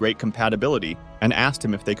both had great compatibility and asked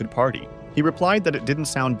him if they could party. He replied that it didn't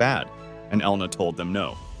sound bad, and Elna told them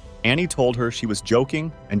no. Annie told her she was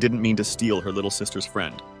joking and didn't mean to steal her little sister's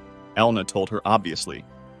friend. Elna told her obviously,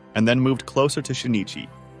 and then moved closer to Shinichi,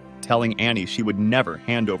 telling Annie she would never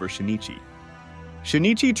hand over Shinichi.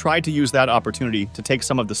 Shinichi tried to use that opportunity to take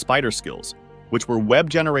some of the spider skills, which were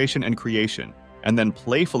web generation and creation, and then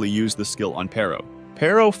playfully use the skill on Pero.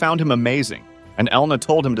 Pero found him amazing, and Elna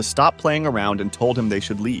told him to stop playing around and told him they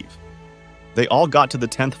should leave. They all got to the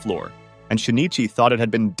 10th floor, and Shinichi thought it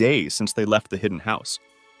had been days since they left the hidden house.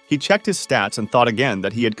 He checked his stats and thought again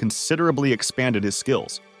that he had considerably expanded his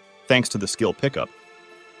skills, thanks to the skill pickup.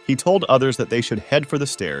 He told others that they should head for the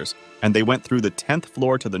stairs, and they went through the 10th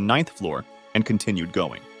floor to the 9th floor and continued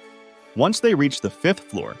going. Once they reached the 5th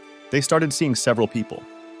floor, they started seeing several people.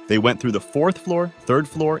 They went through the 4th floor, 3rd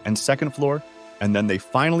floor, and 2nd floor, and then they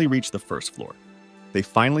finally reached the 1st floor. They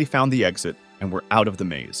finally found the exit and were out of the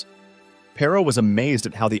maze. Pero was amazed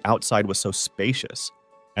at how the outside was so spacious,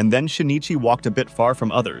 and then Shinichi walked a bit far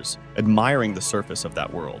from others, admiring the surface of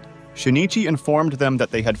that world. Shinichi informed them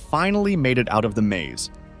that they had finally made it out of the maze,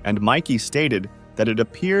 and Mikey stated that it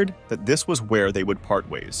appeared that this was where they would part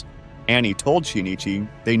ways. Annie told Shinichi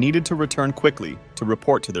they needed to return quickly to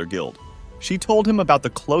report to their guild. She told him about the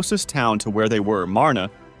closest town to where they were, Marna,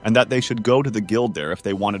 and that they should go to the guild there if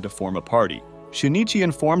they wanted to form a party. Shinichi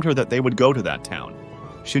informed her that they would go to that town.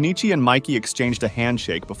 Shinichi and Mikey exchanged a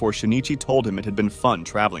handshake before Shinichi told him it had been fun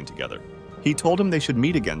traveling together. He told him they should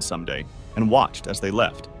meet again someday, and watched as they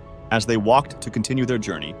left. As they walked to continue their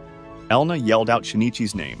journey, Elna yelled out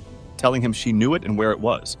Shinichi's name, telling him she knew it and where it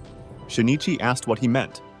was. Shinichi asked what he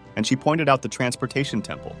meant, and she pointed out the transportation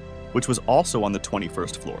temple, which was also on the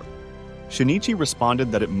 21st floor. Shinichi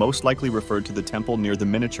responded that it most likely referred to the temple near the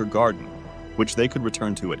miniature garden, which they could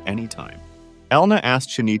return to at any time. Elna asked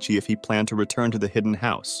Shinichi if he planned to return to the hidden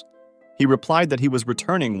house. He replied that he was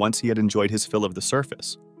returning once he had enjoyed his fill of the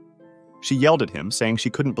surface. She yelled at him, saying she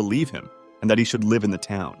couldn't believe him and that he should live in the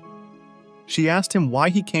town. She asked him why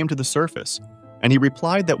he came to the surface, and he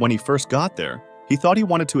replied that when he first got there, he thought he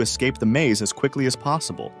wanted to escape the maze as quickly as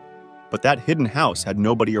possible, but that hidden house had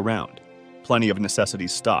nobody around, plenty of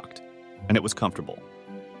necessities stocked, and it was comfortable.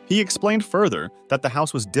 He explained further that the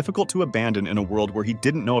house was difficult to abandon in a world where he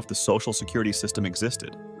didn't know if the social security system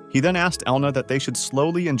existed. He then asked Elna that they should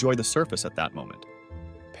slowly enjoy the surface at that moment.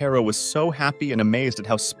 Pero was so happy and amazed at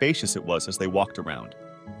how spacious it was as they walked around.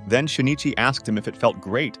 Then Shinichi asked him if it felt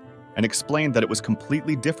great, and explained that it was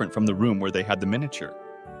completely different from the room where they had the miniature.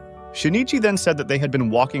 Shinichi then said that they had been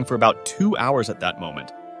walking for about 2 hours at that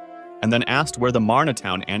moment, and then asked where the Marna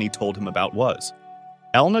town Annie told him about was.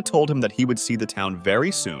 Elna told him that he would see the town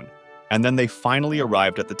very soon, and then they finally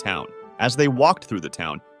arrived at the town. As they walked through the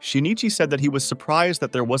town, Shinichi said that he was surprised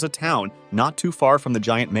that there was a town not too far from the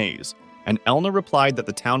giant maze, and Elna replied that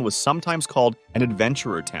the town was sometimes called an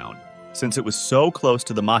adventurer town, since it was so close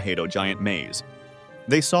to the Mahedo giant maze.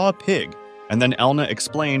 They saw a pig, and then Elna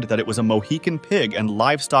explained that it was a Mohican pig and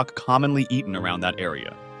livestock commonly eaten around that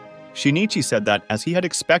area. Shinichi said that, as he had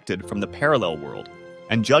expected from the parallel world,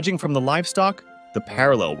 and judging from the livestock, the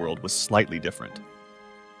parallel world was slightly different.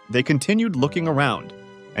 They continued looking around,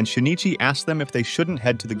 and Shinichi asked them if they shouldn't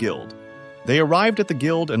head to the guild. They arrived at the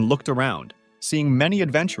guild and looked around, seeing many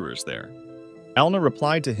adventurers there. Elna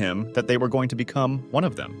replied to him that they were going to become one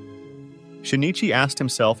of them. Shinichi asked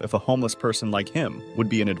himself if a homeless person like him would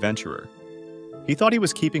be an adventurer. He thought he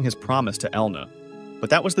was keeping his promise to Elna, but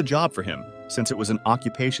that was the job for him, since it was an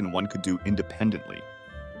occupation one could do independently.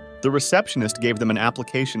 The receptionist gave them an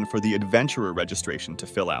application for the adventurer registration to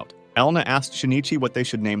fill out. Elna asked Shinichi what they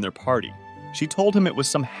should name their party. She told him it was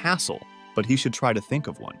some hassle, but he should try to think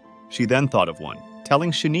of one. She then thought of one,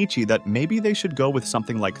 telling Shinichi that maybe they should go with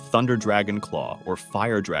something like Thunder Dragon Claw or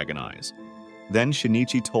Fire Dragon Eyes. Then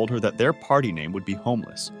Shinichi told her that their party name would be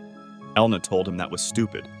Homeless. Elna told him that was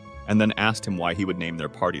stupid, and then asked him why he would name their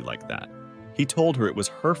party like that. He told her it was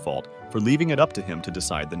her fault for leaving it up to him to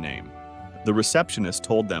decide the name. The receptionist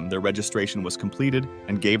told them their registration was completed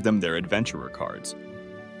and gave them their adventurer cards.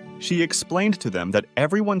 She explained to them that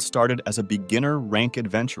everyone started as a beginner rank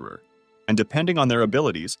adventurer, and depending on their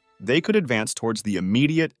abilities, they could advance towards the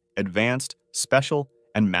immediate, advanced, special,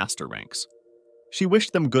 and master ranks. She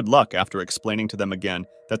wished them good luck after explaining to them again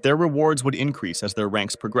that their rewards would increase as their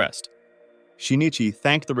ranks progressed. Shinichi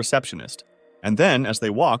thanked the receptionist, and then, as they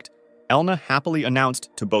walked, Elna happily announced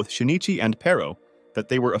to both Shinichi and Pero that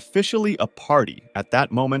they were officially a party at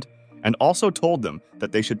that moment, and also told them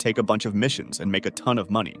that they should take a bunch of missions and make a ton of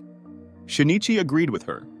money. Shinichi agreed with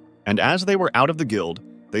her, and as they were out of the guild,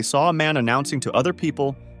 they saw a man announcing to other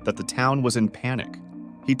people that the town was in panic.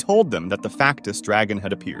 He told them that the Factus dragon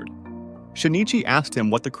had appeared. Shinichi asked him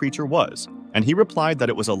what the creature was, and he replied that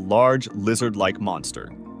it was a large lizard-like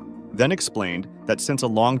monster. Then explained that since a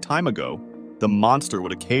long time ago, the monster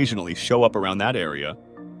would occasionally show up around that area,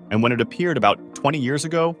 and when it appeared about 20 years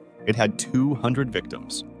ago, it had 200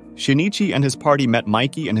 victims. Shinichi and his party met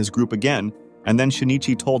Mikey and his group again, and then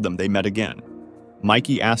Shinichi told them they met again.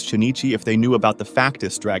 Mikey asked Shinichi if they knew about the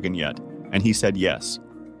Factus dragon yet, and he said yes.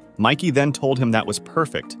 Mikey then told him that was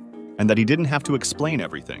perfect, and that he didn't have to explain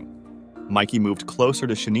everything. Mikey moved closer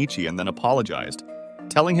to Shinichi and then apologized,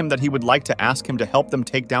 telling him that he would like to ask him to help them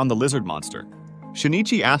take down the lizard monster.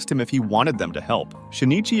 Shinichi asked him if he wanted them to help.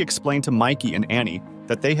 Shinichi explained to Mikey and Annie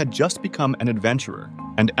that they had just become an adventurer,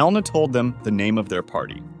 and Elna told them the name of their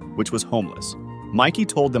party, which was Homeless. Mikey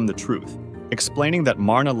told them the truth, explaining that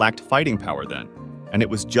Marna lacked fighting power then, and it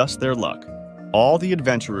was just their luck. All the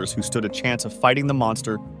adventurers who stood a chance of fighting the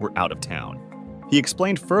monster were out of town. He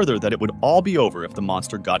explained further that it would all be over if the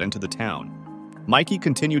monster got into the town. Mikey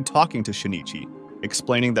continued talking to Shinichi,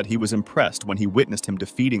 explaining that he was impressed when he witnessed him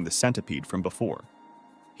defeating the centipede from before.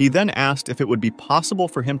 He then asked if it would be possible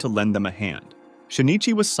for him to lend them a hand.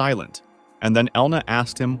 Shinichi was silent, and then Elna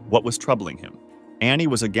asked him what was troubling him. Annie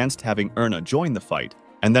was against having Erna join the fight,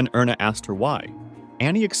 and then Erna asked her why.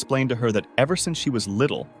 Annie explained to her that ever since she was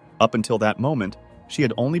little, up until that moment, she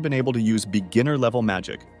had only been able to use beginner-level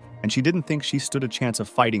magic, and she didn't think she stood a chance of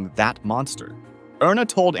fighting that monster. Erna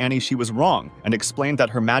told Annie she was wrong and explained that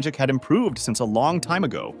her magic had improved since a long time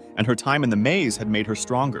ago, and her time in the maze had made her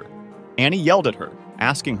stronger. Annie yelled at her,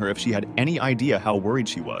 asking her if she had any idea how worried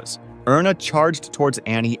she was. Erna charged towards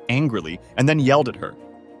Annie angrily and then yelled at her,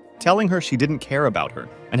 telling her she didn't care about her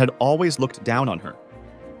and had always looked down on her.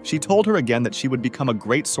 She told her again that she would become a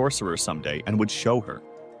great sorcerer someday and would show her.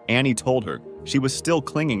 Annie told her she was still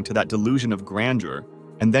clinging to that delusion of grandeur,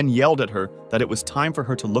 and then yelled at her that it was time for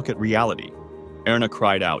her to look at reality. Erna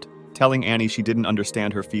cried out, telling Annie she didn't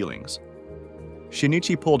understand her feelings.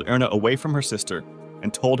 Shinichi pulled Erna away from her sister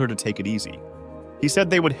and told her to take it easy. He said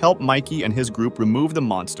they would help Mikey and his group remove the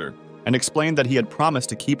monster, and explained that he had promised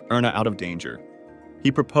to keep Erna out of danger.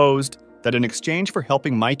 He proposed that in exchange for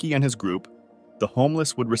helping Mikey and his group, the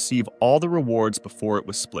homeless would receive all the rewards before it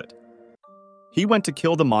was split. He went to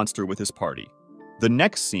kill the monster with his party. The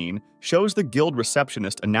next scene shows the guild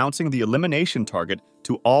receptionist announcing the elimination target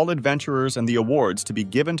to all adventurers and the awards to be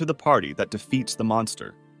given to the party that defeats the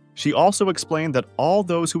monster. She also explained that all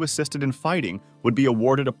those who assisted in fighting would be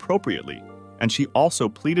awarded appropriately, and she also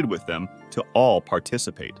pleaded with them to all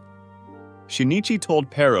participate. Shinichi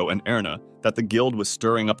told Pero and Erna that the guild was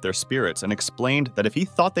stirring up their spirits and explained that if he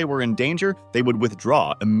thought they were in danger, they would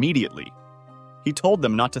withdraw immediately. He told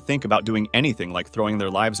them not to think about doing anything like throwing their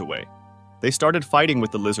lives away, They started fighting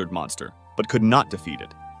with the lizard monster, but could not defeat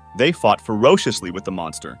it. They fought ferociously with the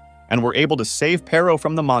monster, and were able to save Pero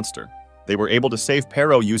from the monster. They were able to save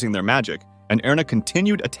Pero using their magic, and Erna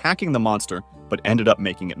continued attacking the monster, but ended up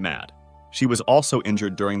making it mad. She was also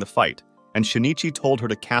injured during the fight, and Shinichi told her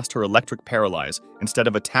to cast her electric paralyze instead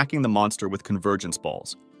of attacking the monster with convergence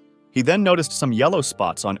balls. He then noticed some yellow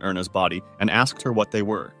spots on Erna's body and asked her what they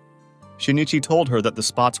were. Shinichi told her that the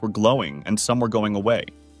spots were glowing and some were going away.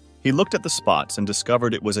 He looked at the spots and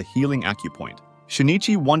discovered it was a healing acupoint.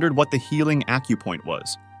 Shinichi wondered what the healing acupoint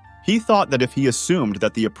was. He thought that if he assumed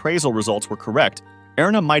that the appraisal results were correct,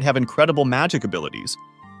 Erna might have incredible magic abilities,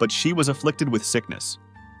 but she was afflicted with sickness.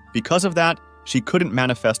 Because of that, she couldn't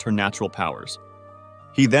manifest her natural powers.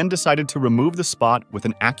 He then decided to remove the spot with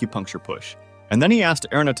an acupuncture push, and then he asked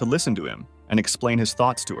Erna to listen to him and explain his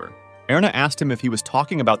thoughts to her. Erna asked him if he was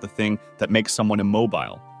talking about the thing that makes someone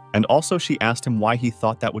immobile, and also she asked him why he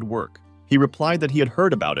thought that would work. He replied that he had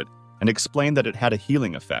heard about it and explained that it had a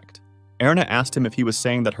healing effect. Erna asked him if he was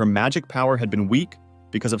saying that her magic power had been weak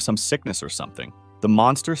because of some sickness or something. The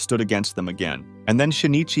monster stood against them again, and then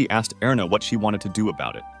Shinichi asked Erna what she wanted to do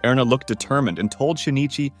about it. Erna looked determined and told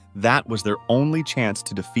Shinichi that was their only chance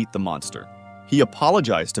to defeat the monster. He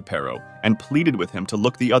apologized to Pero and pleaded with him to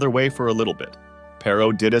look the other way for a little bit.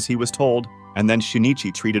 Pero did as he was told, and then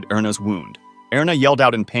Shinichi treated Erna's wound. Erna yelled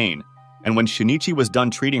out in pain, and when Shinichi was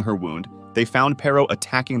done treating her wound, they found Pero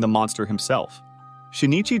attacking the monster himself.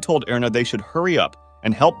 Shinichi told Erna they should hurry up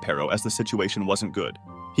and help Pero as the situation wasn't good.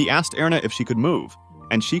 He asked Erna if she could move,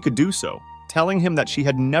 and she could do so, telling him that she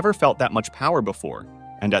had never felt that much power before,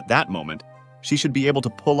 and at that moment, she should be able to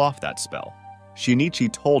pull off that spell.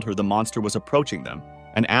 Shinichi told her the monster was approaching them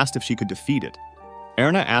and asked if she could defeat it.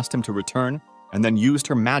 Erna asked him to return and then used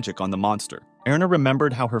her magic on the monster. Erna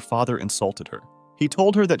remembered how her father insulted her. He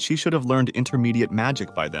told her that she should have learned intermediate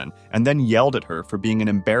magic by then and then yelled at her for being an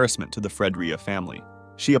embarrassment to the Fredria family.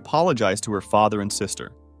 She apologized to her father and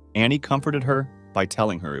sister. Annie comforted her by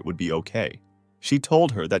telling her it would be okay. She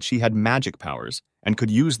told her that she had magic powers and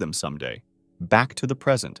could use them someday. Back to the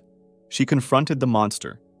present, she confronted the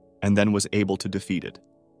monster and then was able to defeat it.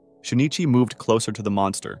 Shinichi moved closer to the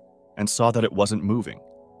monster and saw that it wasn't moving.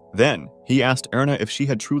 Then, he asked Erna if she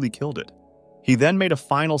had truly killed it. He then made a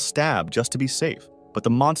final stab just to be safe, but the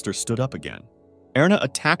monster stood up again. Erna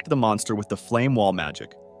attacked the monster with the flame wall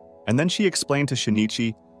magic, and then she explained to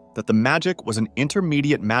Shinichi that the magic was an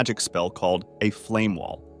intermediate magic spell called a flame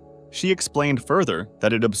wall. She explained further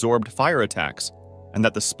that it absorbed fire attacks and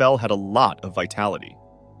that the spell had a lot of vitality.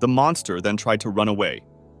 The monster then tried to run away,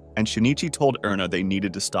 and Shinichi told Erna they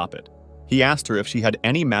needed to stop it. He asked her if she had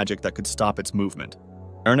any magic that could stop its movement.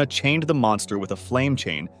 Erna chained the monster with a flame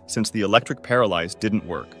chain since the electric paralyze didn't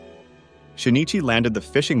work. Shinichi landed the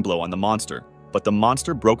fishing blow on the monster, but the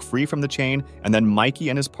monster broke free from the chain, and then Mikey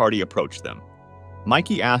and his party approached them.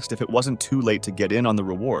 Mikey asked if it wasn't too late to get in on the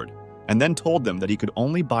reward, and then told them that he could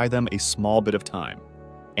only buy them a small bit of time.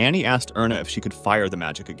 Annie asked Erna if she could fire the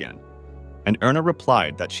magic again, and Erna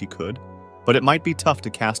replied that she could, but it might be tough to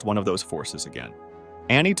cast one of those forces again.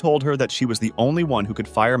 Annie told her that she was the only one who could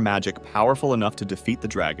fire magic powerful enough to defeat the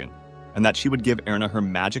dragon, and that she would give Erna her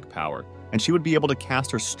magic power, and she would be able to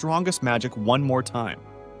cast her strongest magic one more time.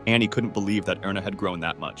 Annie couldn't believe that Erna had grown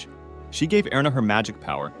that much. She gave Erna her magic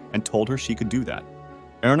power and told her she could do that.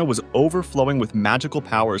 Erna was overflowing with magical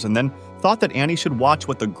powers and then thought that Annie should watch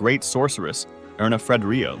what the great sorceress, Erna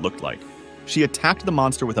Fredria, looked like. She attacked the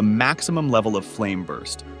monster with a maximum level of flame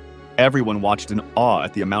burst. Everyone watched in awe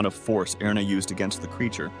at the amount of force Erna used against the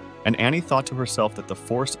creature, and Annie thought to herself that the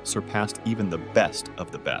force surpassed even the best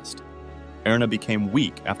of the best. Erna became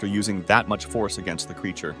weak after using that much force against the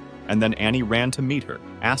creature, and then Annie ran to meet her,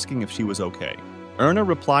 asking if she was okay. Erna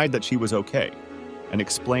replied that she was okay, and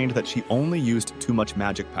explained that she only used too much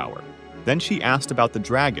magic power. Then she asked about the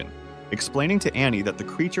dragon, explaining to Annie that the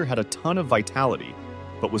creature had a ton of vitality,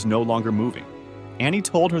 but was no longer moving. Annie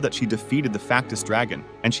told her that she defeated the Factus dragon,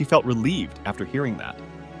 and she felt relieved after hearing that.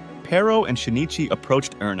 Pero and Shinichi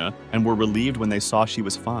approached Erna and were relieved when they saw she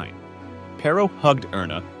was fine. Pero hugged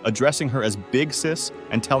Erna, addressing her as Big Sis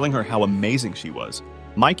and telling her how amazing she was.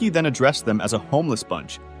 Mikey then addressed them as a homeless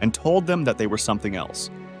bunch and told them that they were something else.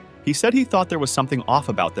 He said he thought there was something off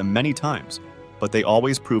about them many times, but they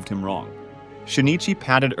always proved him wrong. Shinichi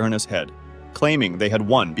patted Erna's head, claiming they had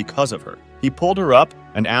won because of her. He pulled her up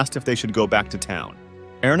and asked if they should go back to town.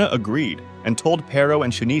 Erna agreed and told Pero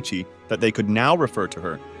and Shinichi that they could now refer to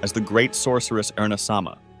her as the great sorceress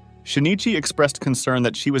Erna-sama. Shinichi expressed concern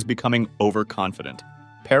that she was becoming overconfident.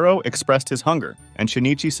 Pero expressed his hunger, and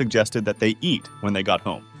Shinichi suggested that they eat when they got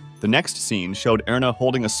home. The next scene showed Erna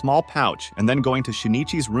holding a small pouch and then going to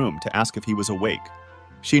Shinichi's room to ask if he was awake.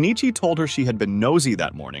 Shinichi told her she had been nosy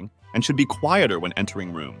that morning and should be quieter when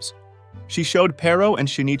entering rooms. She showed Pero and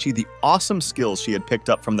Shinichi the awesome skills she had picked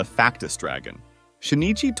up from the Factus dragon.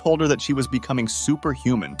 Shinichi told her that she was becoming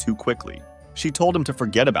superhuman too quickly. She told him to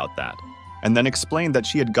forget about that, and then explained that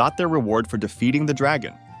she had got their reward for defeating the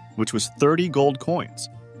dragon, which was 30 gold coins,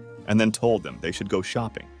 and then told them they should go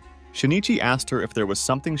shopping. Shinichi asked her if there was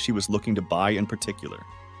something she was looking to buy in particular.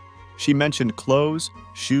 She mentioned clothes,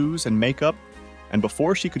 shoes, and makeup, and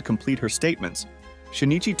before she could complete her statements,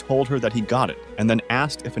 Shinichi told her that he got it and then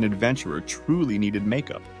asked if an adventurer truly needed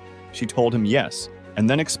makeup. She told him yes, and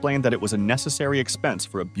then explained that it was a necessary expense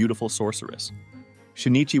for a beautiful sorceress.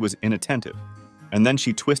 Shinichi was inattentive, and then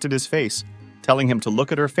she twisted his face, telling him to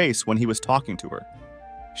look at her face when he was talking to her.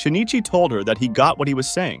 Shinichi told her that he got what he was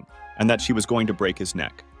saying and that she was going to break his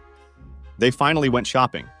neck. They finally went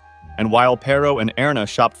shopping, and while Pero and Erna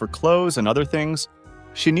shopped for clothes and other things,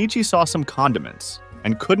 Shinichi saw some condiments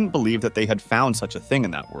and couldn't believe that they had found such a thing in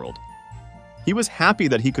that world. He was happy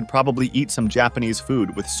that he could probably eat some Japanese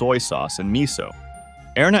food with soy sauce and miso.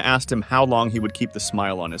 Erna asked him how long he would keep the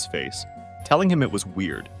smile on his face, telling him it was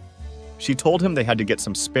weird. She told him they had to get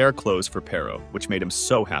some spare clothes for Pero, which made him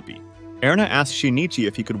so happy. Erna asked Shinichi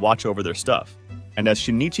if he could watch over their stuff, and as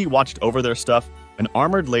Shinichi watched over their stuff, an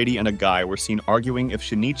armored lady and a guy were seen arguing if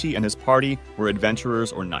Shinichi and his party were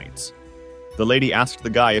adventurers or knights. The lady asked the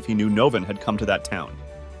guy if he knew Novan had come to that town.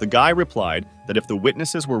 The guy replied that if the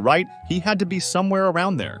witnesses were right, he had to be somewhere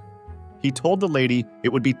around there. He told the lady it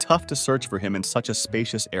would be tough to search for him in such a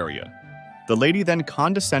spacious area. The lady then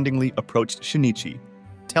condescendingly approached Shinichi,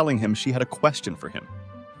 telling him she had a question for him.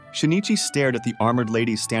 Shinichi stared at the armored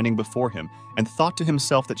lady standing before him and thought to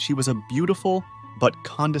himself that she was a beautiful but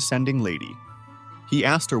condescending lady. He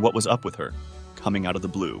asked her what was up with her, coming out of the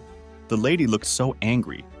blue. The lady looked so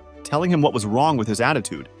angry, telling him what was wrong with his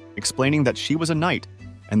attitude, explaining that she was a knight,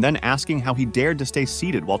 and then asking how he dared to stay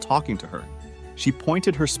seated while talking to her. She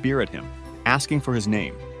pointed her spear at him, asking for his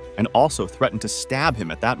name, and also threatened to stab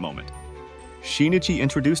him at that moment. Shinichi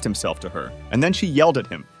introduced himself to her, and then she yelled at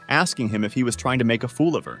him, asking him if he was trying to make a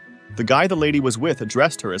fool of her. The guy the lady was with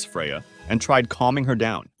addressed her as Freya and tried calming her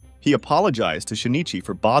down. He apologized to Shinichi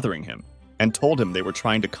for bothering him and told him they were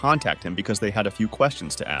trying to contact him because they had a few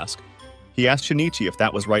questions to ask. He asked Shinichi if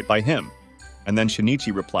that was right by him, and then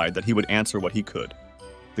Shinichi replied that he would answer what he could.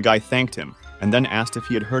 The guy thanked him and then asked if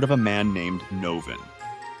he had heard of a man named Novan.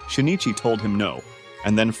 Shinichi told him no,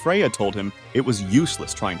 and then Freya told him it was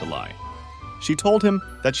useless trying to lie. She told him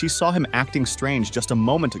that she saw him acting strange just a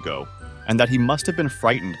moment ago and that he must have been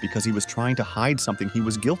frightened because he was trying to hide something he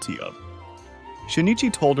was guilty of.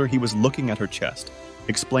 Shinichi told her he was looking at her chest,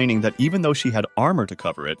 explaining that even though she had armor to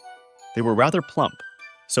cover it, they were rather plump,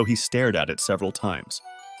 so he stared at it several times.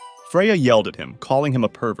 Freya yelled at him, calling him a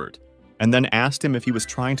pervert, and then asked him if he was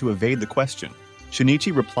trying to evade the question.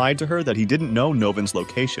 Shinichi replied to her that he didn't know Novan's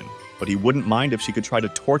location, but he wouldn't mind if she could try to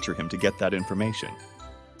torture him to get that information.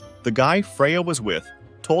 The guy Freya was with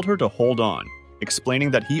told her to hold on,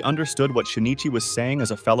 explaining that he understood what Shinichi was saying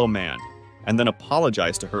as a fellow man, and then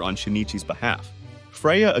apologized to her on Shinichi's behalf.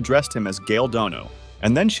 Freya addressed him as Gale Dono,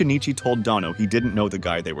 and then Shinichi told Dono he didn't know the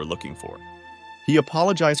guy they were looking for. He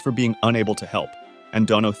apologized for being unable to help, and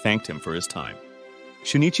Dono thanked him for his time.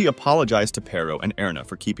 Shinichi apologized to Pero and Erna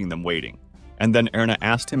for keeping them waiting, and then Erna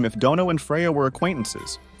asked him if Dono and Freya were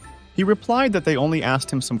acquaintances. He replied that they only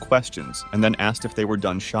asked him some questions and then asked if they were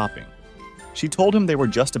done shopping. She told him they were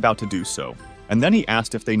just about to do so, and then he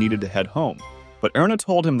asked if they needed to head home, but Erna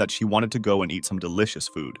told him that she wanted to go and eat some delicious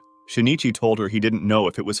food. Shinichi told her he didn't know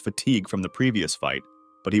if it was fatigue from the previous fight,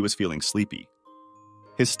 but he was feeling sleepy.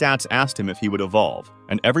 His stats asked him if he would evolve,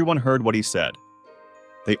 and everyone heard what he said.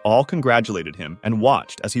 They all congratulated him and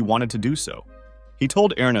watched as he wanted to do so. He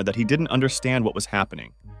told Erna that he didn't understand what was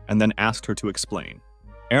happening, and then asked her to explain.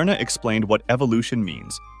 Erna explained what evolution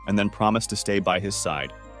means, and then promised to stay by his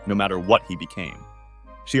side, no matter what he became.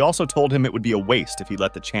 She also told him it would be a waste if he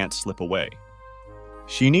let the chance slip away.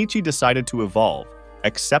 Shinichi decided to evolve,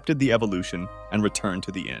 accepted the evolution, and returned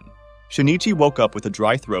to the inn. Shinichi woke up with a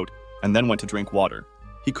dry throat and then went to drink water.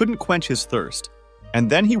 He couldn't quench his thirst, and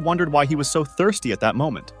then he wondered why he was so thirsty at that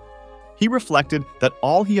moment. He reflected that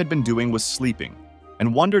all he had been doing was sleeping,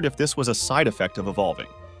 and wondered if this was a side effect of evolving.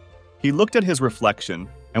 He looked at his reflection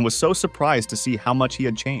and was so surprised to see how much he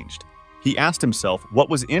had changed. He asked himself what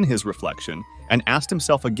was in his reflection and asked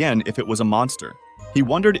himself again if it was a monster. He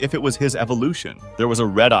wondered if it was his evolution. There was a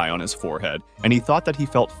red eye on his forehead, and he thought that he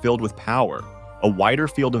felt filled with power, a wider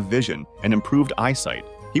field of vision, and improved eyesight.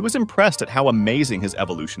 He was impressed at how amazing his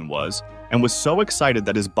evolution was and was so excited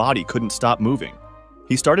that his body couldn't stop moving.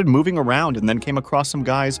 He started moving around and then came across some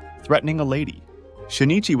guys threatening a lady.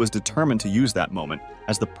 Shinichi was determined to use that moment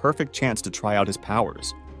as the perfect chance to try out his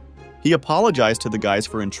powers. He apologized to the guys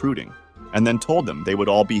for intruding and then told them they would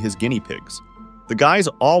all be his guinea pigs. The guys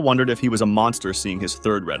all wondered if he was a monster seeing his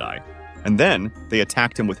third red eye, and then they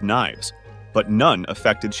attacked him with knives, but none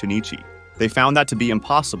affected Shinichi. They found that to be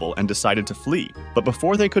impossible and decided to flee, but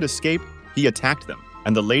before they could escape, he attacked them,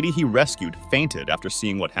 and the lady he rescued fainted after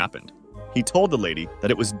seeing what happened. He told the lady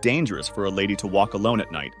that it was dangerous for a lady to walk alone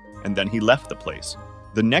at night, and then he left the place.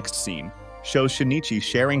 The next scene shows Shinichi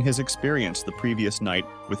sharing his experience the previous night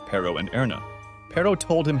with Pero and Erna. Pero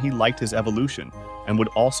told him he liked his evolution and would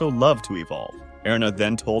also love to evolve. Erna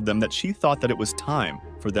then told them that she thought that it was time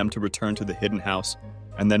for them to return to the hidden house,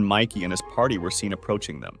 and then Mikey and his party were seen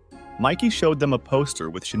approaching them. Mikey showed them a poster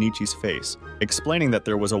with Shinichi's face, explaining that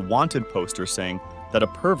there was a wanted poster saying that a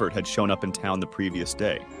pervert had shown up in town the previous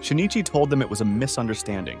day. Shinichi told them it was a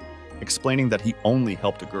misunderstanding, explaining that he only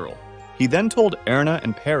helped a girl. He then told Erna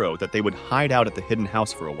and Pero that they would hide out at the hidden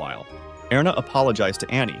house for a while. Erna apologized to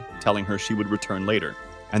Annie, telling her she would return later,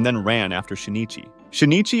 and then ran after Shinichi.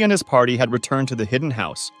 Shinichi and his party had returned to the hidden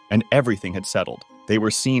house, and everything had settled. They were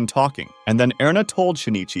seen talking, and then Erna told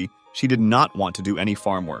Shinichi she did not want to do any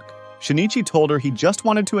farm work. Shinichi told her he just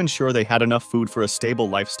wanted to ensure they had enough food for a stable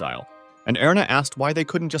lifestyle, and Erna asked why they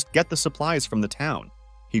couldn't just get the supplies from the town.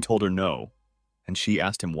 He told her no, and she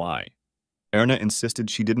asked him why. Erna insisted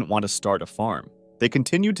she didn't want to start a farm. They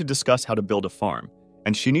continued to discuss how to build a farm,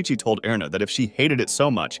 and Shinichi told Erna that if she hated it so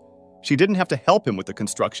much, she didn't have to help him with the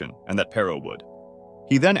construction and that Pero would.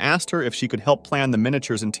 He then asked her if she could help plan the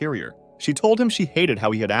miniature's interior. She told him she hated how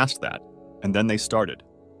he had asked that, and then they started.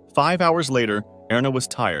 5 hours later, Erna was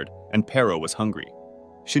tired and Pero was hungry.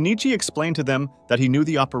 Shinichi explained to them that he knew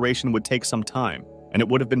the operation would take some time, and it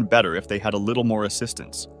would have been better if they had a little more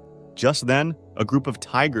assistance. Just then, a group of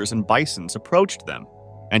tigers and bisons approached them,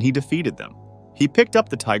 and he defeated them. He picked up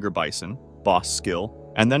the tiger bison, boss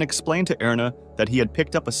skill, and then explained to Erna that he had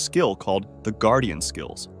picked up a skill called the Guardian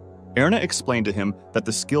Skills. Erna explained to him that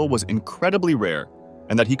the skill was incredibly rare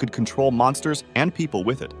and that he could control monsters and people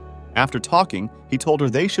with it. After talking, he told her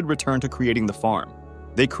they should return to creating the farm.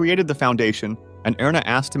 They created the foundation, and Erna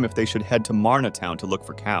asked him if they should head to Marna town to look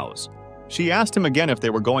for cows. She asked him again if they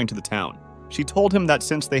were going to the town. She told him that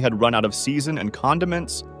since they had run out of season and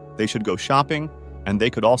condiments, they should go shopping, and they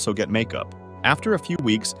could also get makeup. After a few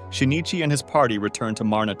weeks, Shinichi and his party returned to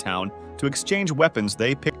Marna town to exchange weapons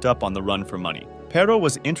they picked up on the run for money. Pero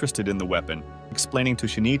was interested in the weapon, explaining to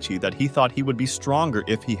Shinichi that he thought he would be stronger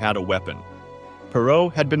if he had a weapon. Pero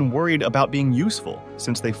had been worried about being useful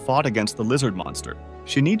since they fought against the lizard monster.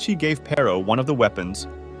 Shinichi gave Pero one of the weapons,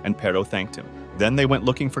 and Pero thanked him. Then they went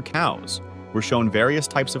looking for cows, were shown various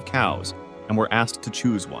types of cows, and were asked to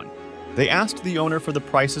choose one. They asked the owner for the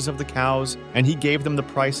prices of the cows, and he gave them the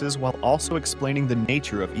prices while also explaining the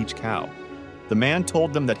nature of each cow. The man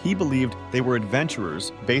told them that he believed they were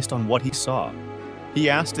adventurers based on what he saw. He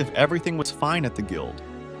asked if everything was fine at the guild,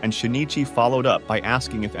 and Shinichi followed up by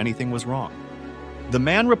asking if anything was wrong. The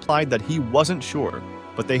man replied that he wasn't sure,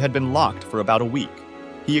 but they had been locked for about a week.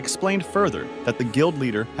 He explained further that the guild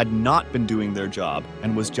leader had not been doing their job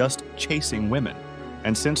and was just chasing women.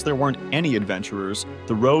 And since there weren't any adventurers,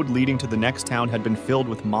 the road leading to the next town had been filled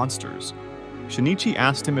with monsters. Shinichi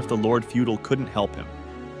asked him if the Lord Feudal couldn't help him.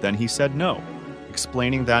 Then he said no,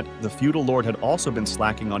 explaining that the feudal lord had also been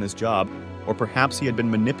slacking on his job, or perhaps he had been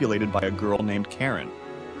manipulated by a girl named Karen,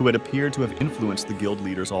 who had appeared to have influenced the guild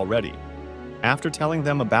leaders already. After telling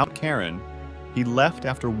them about Karen, he left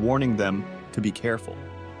after warning them to be careful.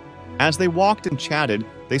 As they walked and chatted,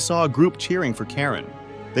 they saw a group cheering for Karen.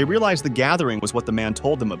 They realized the gathering was what the man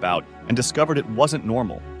told them about and discovered it wasn't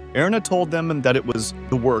normal. Erna told them that it was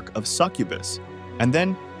the work of Succubus, and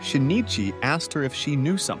then Shinichi asked her if she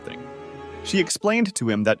knew something. She explained to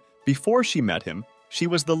him that before she met him, she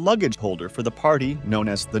was the luggage holder for the party known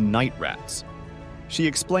as the Night Rats. She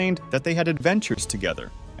explained that they had adventures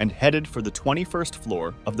together and headed for the 21st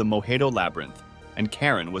floor of the Mojado Labyrinth, and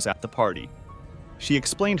Karen was at the party. She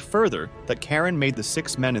explained further that Karen made the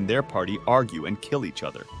 6 men in their party argue and kill each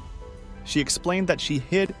other. She explained that she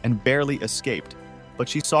hid and barely escaped, but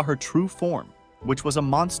she saw her true form, which was a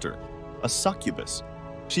monster, a succubus.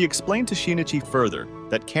 She explained to Shinichi further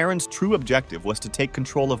that Karen's true objective was to take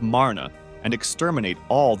control of Marna and exterminate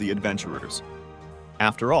all the adventurers.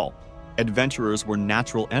 After all, adventurers were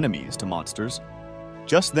natural enemies to monsters.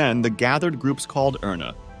 Just then, the gathered groups called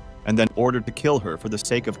Erna, and then ordered to kill her for the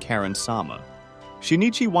sake of Karen Sama.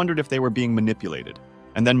 Shinichi wondered if they were being manipulated.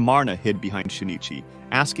 and then Marna hid behind Shinichi,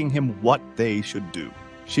 asking him what they should do.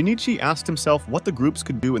 Shinichi asked himself what the groups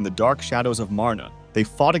could do in the dark shadows of Marna. They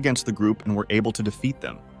fought against the group and were able to defeat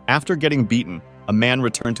them. After getting beaten, a man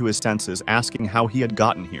returned to his senses, asking how he had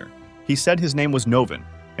gotten here. He said his name was Novin,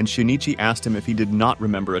 and Shinichi asked him if he did not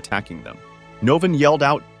remember attacking them. Novin yelled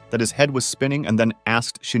out that his head was spinning and then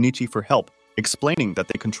asked Shinichi for help, explaining that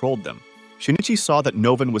they controlled them. Shinichi saw that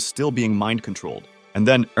Novin was still being mind-controlled, and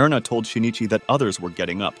then Erna told Shinichi that others were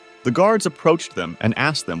getting up. The guards approached them and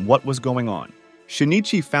asked them what was going on.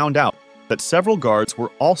 Shinichi found out that several guards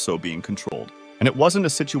were also being controlled, and it wasn't a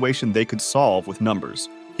situation they could solve with numbers.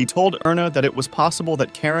 He told Erna that it was possible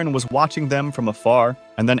that Karen was watching them from afar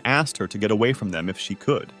and then asked her to get away from them if she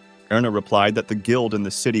could. Erna replied that the guild in the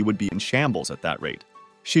city would be in shambles at that rate.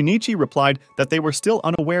 Shinichi replied that they were still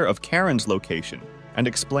unaware of Karen's location and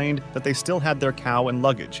explained that they still had their cow and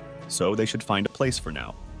luggage, so they should find a place for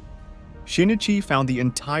now. Shinichi found the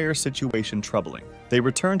entire situation troubling. They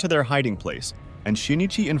returned to their hiding place, and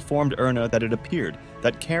Shinichi informed Erna that it appeared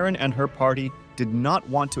that Karen and her party did not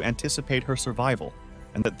want to anticipate her survival,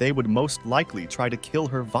 and that they would most likely try to kill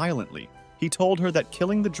her violently. He told her that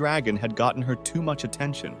killing the dragon had gotten her too much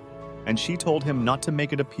attention, and she told him not to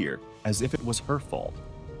make it appear as if it was her fault.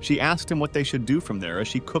 She asked him what they should do from there as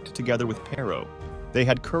she cooked together with Pero. They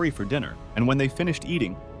had curry for dinner, and when they finished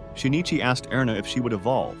eating, Shinichi asked Erna if she would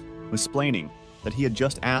evolve, explaining that he had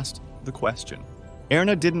just asked the question.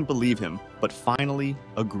 Erna didn't believe him, but finally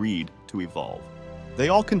agreed to evolve. They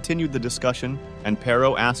all continued the discussion, and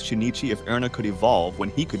Pero asked Shinichi if Erna could evolve when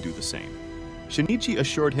he could do the same. Shinichi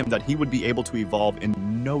assured him that he would be able to evolve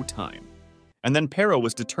in no time. And then Pero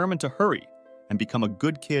was determined to hurry and become a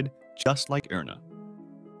good kid just like Erna.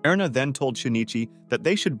 Erna then told Shinichi that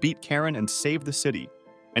they should beat Karen and save the city,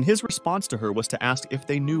 and his response to her was to ask if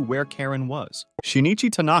they knew where Karen was. Shinichi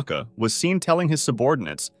Tanaka was seen telling his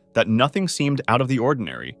subordinates that nothing seemed out of the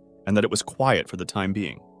ordinary and that it was quiet for the time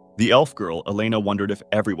being. The elf girl, Elena, wondered if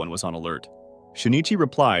everyone was on alert. Shinichi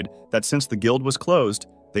replied that since the guild was closed,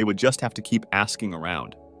 they would just have to keep asking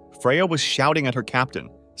around. Freya was shouting at her captain,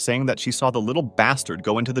 saying that she saw the little bastard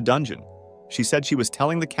go into the dungeon. She said she was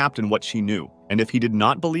telling the captain what she knew, and if he did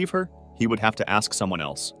not believe her, he would have to ask someone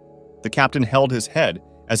else. The captain held his head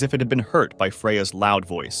as if it had been hurt by Freya's loud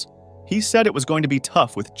voice. He said it was going to be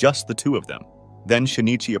tough with just the two of them. Then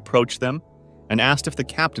Shinichi approached them and asked if the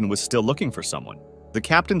captain was still looking for someone. The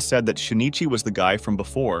captain said that Shinichi was the guy from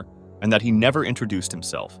before and that he never introduced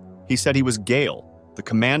himself. He said he was Gale, the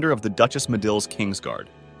commander of the Duchess Madil's Kingsguard.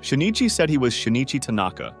 Shinichi said he was Shinichi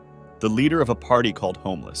Tanaka, the leader of a party called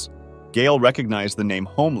Homeless. Gale recognized the name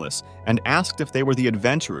Homeless and asked if they were the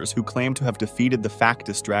adventurers who claimed to have defeated the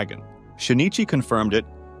Factus dragon. Shinichi confirmed it,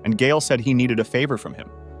 and Gale said he needed a favor from him.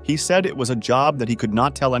 He said it was a job that he could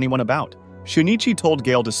not tell anyone about. Shinichi told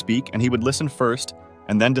Gale to speak and he would listen first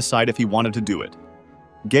and then decide if he wanted to do it.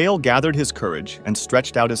 Gale gathered his courage and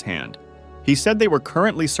stretched out his hand. He said they were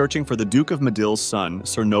currently searching for the Duke of Madil's son,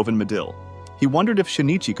 Sir Novin Madil. He wondered if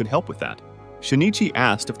Shinichi could help with that. Shinichi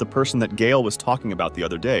asked if the person that Gale was talking about the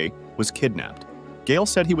other day was kidnapped. Gale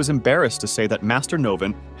said he was embarrassed to say that Master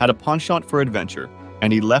Novin had a penchant for adventure,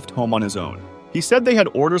 and he left home on his own. He said they had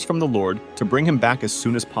orders from the Lord to bring him back as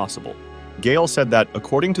soon as possible. Gale said that,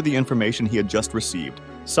 according to the information he had just received,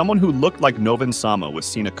 someone who looked like Novin Sama was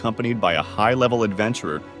seen accompanied by a high-level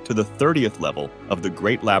adventurer to the 30th level of the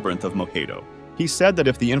Great Labyrinth of Mojado. He said that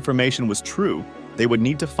if the information was true, they would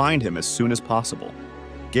need to find him as soon as possible.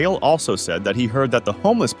 Gale also said that he heard that the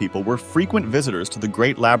homeless people were frequent visitors to the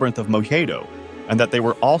Great Labyrinth of Mojado, and that they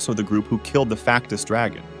were also the group who killed the Factus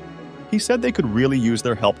dragon. He said they could really use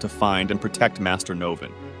their help to find and protect Master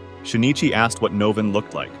Novin. Shinichi asked what Novin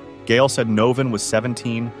looked like. Gale said Novin was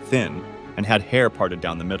 17, thin, and had hair parted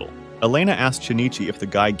down the middle. Elena asked Shinichi if the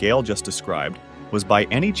guy Gale just described was by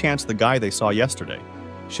any chance the guy they saw yesterday.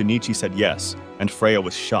 Shinichi said yes, and Freya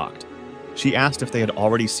was shocked. She asked if they had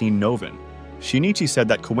already seen Novin. Shinichi said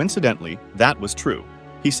that coincidentally, that was true.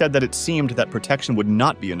 He said that it seemed that protection would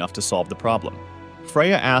not be enough to solve the problem.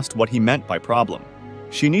 Freya asked what he meant by problem.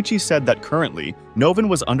 Shinichi said that currently, Novin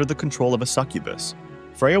was under the control of a succubus.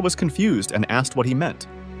 Freya was confused and asked what he meant.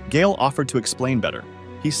 Gale offered to explain better.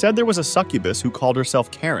 He said there was a succubus who called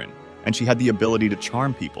herself Karen, and she had the ability to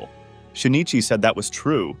charm people. Shinichi said that was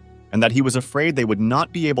true, and that he was afraid they would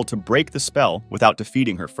not be able to break the spell without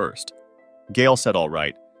defeating her first. Gale said all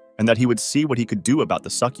right, and that he would see what he could do about the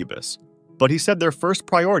succubus. But he said their first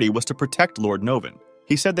priority was to protect Lord Novin.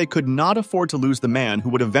 He said they could not afford to lose the man who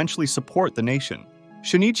would eventually support the nation.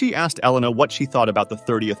 Shinichi asked Elena what she thought about the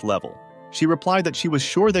 30th level. She replied that she was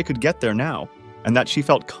sure they could get there now, and that she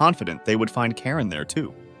felt confident they would find Karen there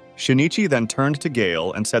too. Shinichi then turned to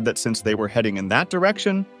Gale and said that since they were heading in that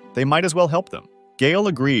direction, they might as well help them. Gale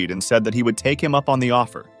agreed and said that he would take him up on the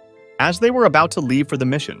offer. As they were about to leave for the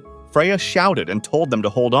mission, Freya shouted and told them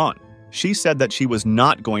to hold on. She said that she was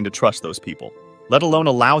not going to trust those people, let alone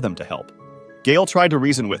allow them to help. Gale tried to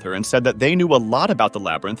reason with her and said that they knew a lot about the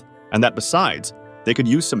labyrinth and that besides, they could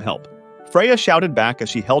use some help. Freya shouted back as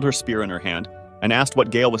she held her spear in her hand and asked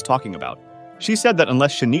what Gale was talking about. She said that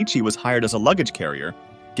unless Shinichi was hired as a luggage carrier,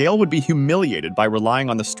 Gale would be humiliated by relying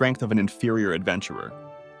on the strength of an inferior adventurer.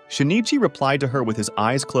 Shinichi replied to her with his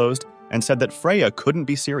eyes closed and said that Freya couldn't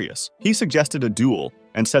be serious. He suggested a duel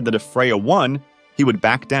and said that if Freya won, he would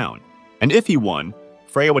back down. And if he won,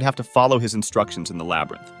 Freya would have to follow his instructions in the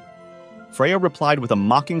labyrinth. Freya replied with a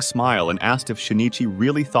mocking smile and asked if Shinichi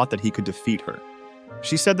really thought that he could defeat her.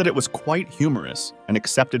 She said that it was quite humorous and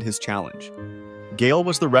accepted his challenge. Gale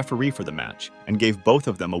was the referee for the match and gave both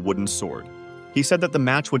of them a wooden sword. He said that the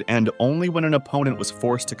match would end only when an opponent was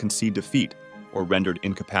forced to concede defeat or rendered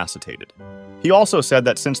incapacitated. He also said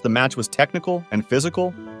that since the match was technical and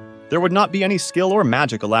physical, there would not be any skill or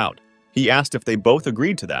magic allowed. He asked if they both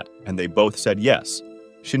agreed to that, and they both said yes.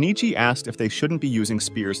 Shinichi asked if they shouldn't be using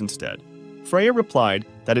spears instead. Freya replied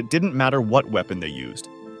that it didn't matter what weapon they used.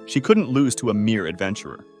 She couldn't lose to a mere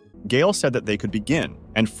adventurer. Gale said that they could begin,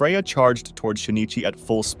 and Freya charged towards Shinichi at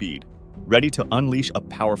full speed, ready to unleash a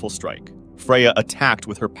powerful strike. Freya attacked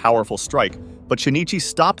with her powerful strike, but Shinichi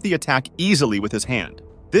stopped the attack easily with his hand.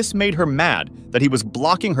 This made her mad that he was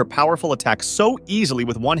blocking her powerful attack so easily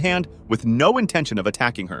with one hand with no intention of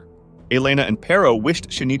attacking her. Elena and Pero wished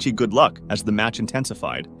Shinichi good luck as the match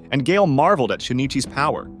intensified, and Gale marveled at Shinichi's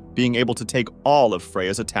power, being able to take all of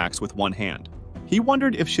Freya's attacks with one hand. He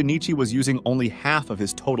wondered if Shinichi was using only half of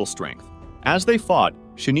his total strength. As they fought,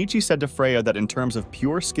 Shinichi said to Freya that in terms of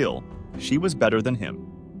pure skill, she was better than him.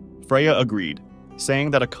 Freya agreed,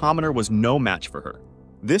 saying that a commoner was no match for her.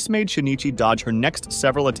 This made Shinichi dodge her next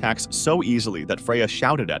several attacks so easily that Freya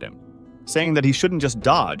shouted at him, saying that he shouldn't just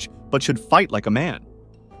dodge, but should fight like a man.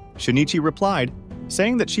 Shinichi replied,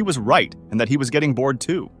 saying that she was right and that he was getting bored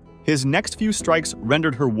too. His next few strikes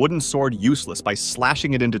rendered her wooden sword useless by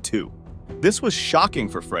slashing it into two. This was shocking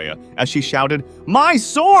for Freya as she shouted, "My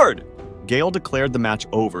sword!" Gale declared the match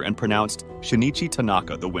over and pronounced Shinichi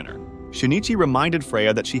Tanaka the winner. Shinichi reminded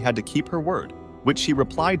Freya that she had to keep her word, which she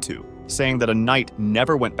replied to, saying that a knight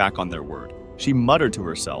never went back on their word. She muttered to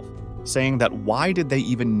herself, saying that why did they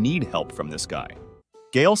even need help from this guy?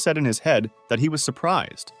 Gale said in his head that he was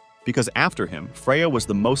surprised, because after him, Freya was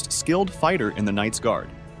the most skilled fighter in the Knight's Guard.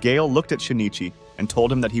 Gale looked at Shinichi and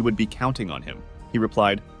told him that he would be counting on him. He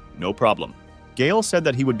replied, "No problem." Gale said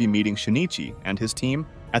that he would be meeting Shinichi and his team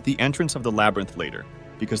at the entrance of the labyrinth later,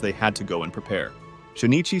 because they had to go and prepare.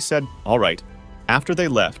 Shinichi said, "All right." After they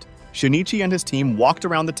left, Shinichi and his team walked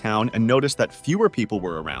around the town and noticed that fewer people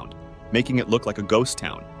were around, making it look like a ghost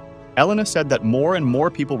town. Elena said that more and more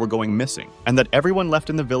people were going missing, and that everyone left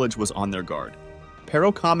in the village was on their guard.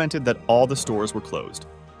 Pero commented that all the stores were closed.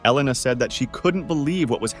 Elena said that she couldn't believe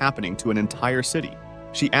what was happening to an entire city.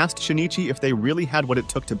 She asked Shinichi if they really had what it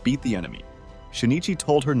took to beat the enemy. Shinichi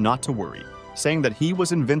told her not to worry, saying that he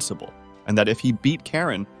was invincible, and that if he beat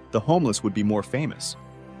Karen, the homeless would be more famous.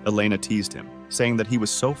 Elena teased him, saying that he was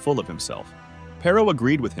so full of himself. Pero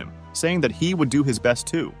agreed with him, saying that he would do his best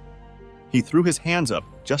too. He threw his hands up,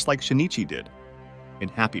 just like Shinichi did, in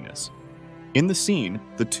happiness. In the scene,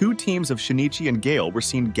 the two teams of Shinichi and Gale were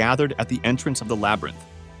seen gathered at the entrance of the labyrinth.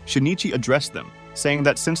 Shinichi addressed them, saying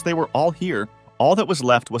that since they were all here, all that was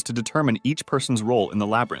left was to determine each person's role in the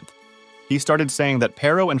labyrinth. He started saying that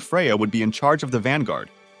Pero and Freya would be in charge of the vanguard,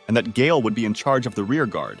 and that Gale would be in charge of the rear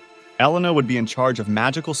guard. Elena would be in charge of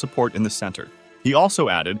magical support in the center. He also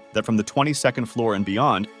added that from the 22nd floor and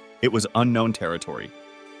beyond, it was unknown territory.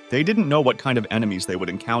 They didn't know what kind of enemies they would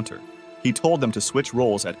encounter. He told them to switch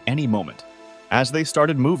roles at any moment. As they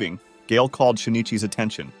started moving, Gale called Shinichi's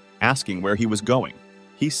attention, asking where he was going.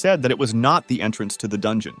 He said that it was not the entrance to the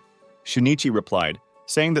dungeon. Shinichi replied,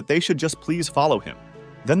 saying that they should just please follow him.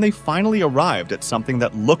 Then they finally arrived at something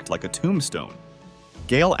that looked like a tombstone.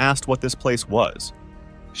 Gale asked what this place was.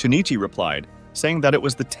 Shinichi replied, saying that it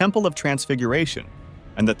was the Temple of Transfiguration,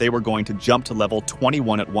 and that they were going to jump to level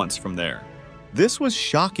 21 at once from there. This was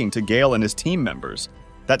shocking to Gale and his team members,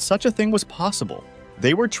 that such a thing was possible.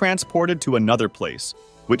 They were transported to another place,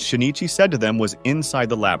 which Shinichi said to them was inside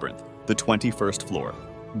the labyrinth, the 21st floor.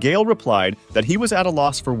 Gale replied that he was at a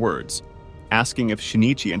loss for words, asking if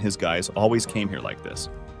Shinichi and his guys always came here like this.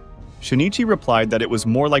 Shinichi replied that it was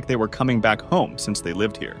more like they were coming back home since they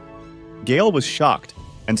lived here. Gale was shocked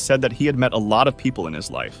and said that he had met a lot of people in his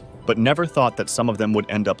life, but never thought that some of them would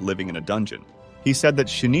end up living in a dungeon. He said that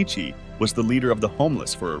Shinichi was the leader of the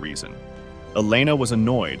homeless for a reason. Elena was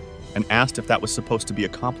annoyed and asked if that was supposed to be a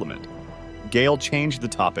compliment. Gale changed the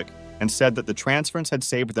topic and said that the transference had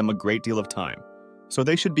saved them a great deal of time, so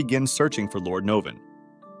they should begin searching for Lord Novin.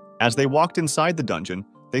 As they walked inside the dungeon,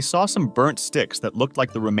 they saw some burnt sticks that looked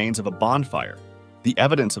like the remains of a bonfire, the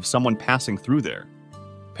evidence of someone passing through there.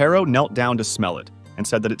 Pero knelt down to smell it and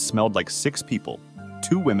said that it smelled like 6 people,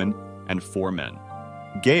 2 women and 4 men.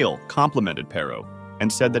 Gale complimented Pero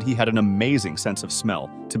and said that he had an amazing sense of smell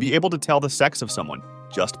to be able to tell the sex of someone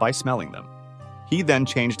just by smelling them. He then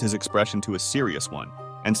changed his expression to a serious one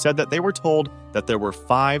and said that they were told that there were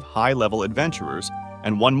 5 high-level adventurers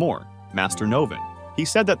and 1 more, Master Novin. He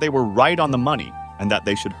said that they were right on the money and that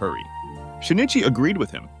they should hurry. Shinichi agreed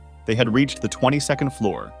with him. They had reached the 22nd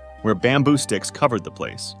floor, where bamboo sticks covered the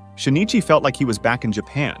place. Shinichi felt like he was back in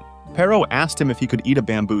Japan. Pero asked him if he could eat a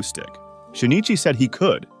bamboo stick. Shinichi said he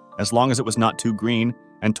could, as long as it was not too green,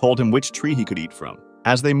 and told him which tree he could eat from.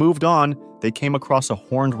 As they moved on, they came across a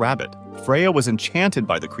horned rabbit. Freya was enchanted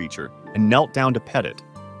by the creature and knelt down to pet it.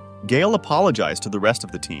 Gale apologized to the rest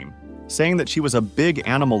of the team, saying that she was a big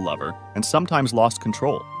animal lover and sometimes lost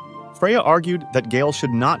control. Freya argued that Gale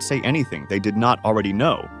should not say anything they did not already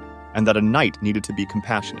know, and that a knight needed to be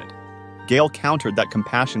compassionate. Gale countered that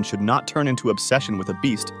compassion should not turn into obsession with a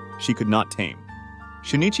beast she could not tame.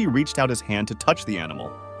 Shinichi reached out his hand to touch the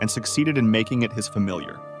animal and succeeded in making it his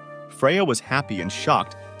familiar. Freya was happy and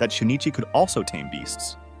shocked that Shinichi could also tame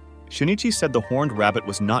beasts. Shinichi said the horned rabbit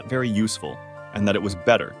was not very useful and that it was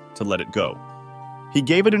better to let it go. He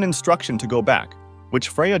gave it an instruction to go back, which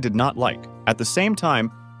Freya did not like. At the same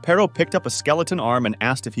time, Pero picked up a skeleton arm and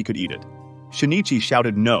asked if he could eat it. Shinichi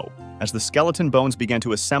shouted no, as the skeleton bones began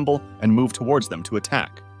to assemble and move towards them to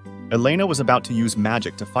attack. Elena was about to use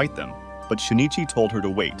magic to fight them, but Shinichi told her to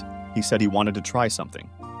wait. He said he wanted to try something.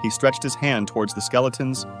 He stretched his hand towards the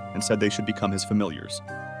skeletons and said they should become his familiars.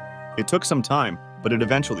 It took some time, but it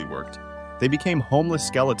eventually worked. They became homeless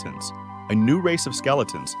skeletons, a new race of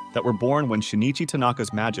skeletons that were born when Shinichi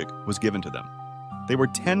Tanaka's magic was given to them. They were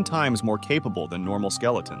 10 times more capable than normal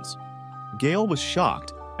skeletons. Gale was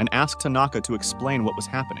shocked and asked Tanaka to explain what was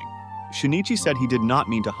happening. Shinichi said he did not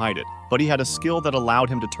mean to hide it, but he had a skill that allowed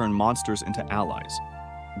him to turn monsters into allies.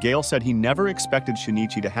 Gale said he never expected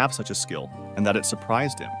Shinichi to have such a skill and that it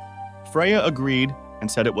surprised him. Freya agreed and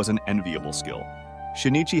said it was an enviable skill.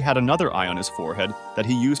 Shinichi had another eye on his forehead that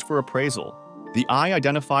he used for appraisal. The eye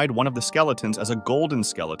identified one of the skeletons as a golden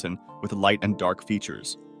skeleton with light and dark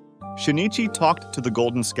features. Shinichi talked to the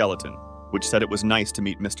golden skeleton, which said it was nice to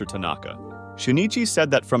meet Mr. Tanaka. Shinichi said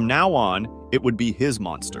that from now on, it would be his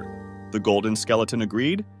monster. The golden skeleton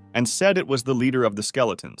agreed and said it was the leader of the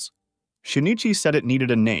skeletons. Shinichi said it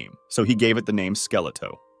needed a name, so he gave it the name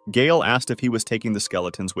Skeleto. Gale asked if he was taking the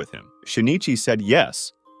skeletons with him. Shinichi said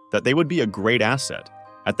yes, that they would be a great asset.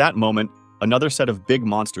 At that moment, another set of big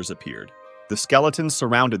monsters appeared. The skeletons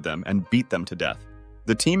surrounded them and beat them to death.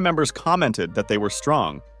 The team members commented that they were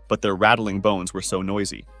strong, but their rattling bones were so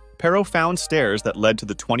noisy. Pero found stairs that led to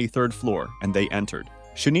the 23rd floor, and they entered.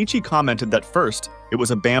 Shinichi commented that first, it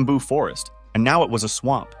was a bamboo forest, and now it was a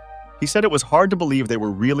swamp. He said it was hard to believe they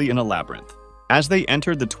were really in a labyrinth. As they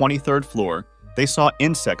entered the 23rd floor, they saw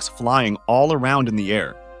insects flying all around in the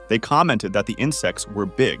air. They commented that the insects were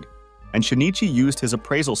big, and Shinichi used his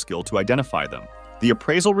appraisal skill to identify them. The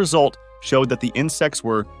appraisal result showed that the insects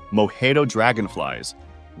were Mojado dragonflies,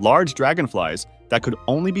 large dragonflies that could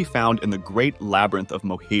only be found in the Great Labyrinth of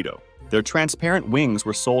Mojado. Their transparent wings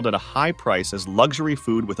were sold at a high price as luxury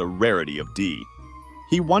food with a rarity of D.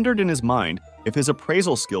 He wondered in his mind if his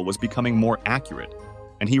appraisal skill was becoming more accurate,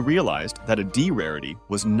 and he realized that a D rarity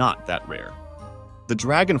was not that rare. The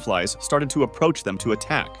dragonflies started to approach them to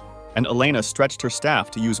attack, and Elena stretched her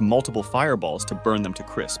staff to use multiple fireballs to burn them to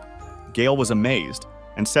crisp. Gale was amazed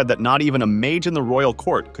and said that not even a mage in the royal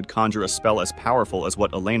court could conjure a spell as powerful as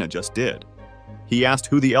what Elena just did. He asked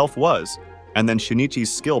who the elf was, and then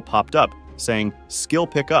Shinichi's skill popped up, saying, "Skill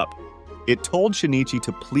pick up." It told Shinichi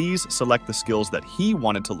to please select the skills that he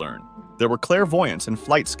wanted to learn. There were clairvoyance and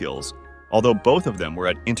flight skills, although both of them were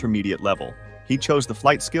at intermediate level. He chose the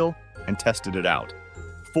flight skill and tested it out.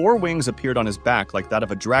 4 wings appeared on his back like that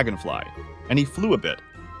of a dragonfly, and he flew a bit,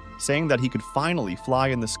 saying that he could finally fly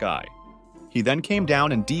in the sky. He then came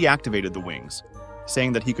down and deactivated the wings,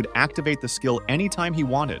 saying that he could activate the skill anytime he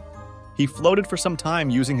wanted. He floated for some time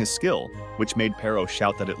using his skill, which made Pero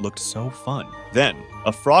shout that it looked so fun. Then,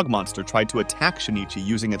 a frog monster tried to attack Shinichi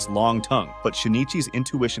using its long tongue, but Shinichi's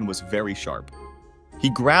intuition was very sharp. He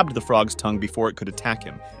grabbed the frog's tongue before it could attack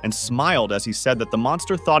him, and smiled as he said that the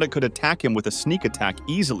monster thought it could attack him with a sneak attack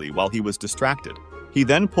easily while he was distracted. He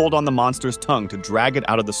then pulled on the monster's tongue to drag it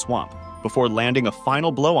out of the swamp, before landing a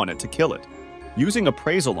final blow on it to kill it. Using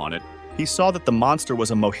Appraisal on it, he saw that the monster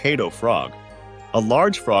was a mojito frog, a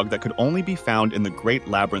large frog that could only be found in the Great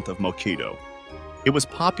Labyrinth of Mojito. It was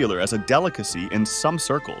popular as a delicacy in some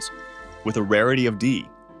circles, with a rarity of D.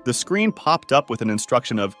 The screen popped up with an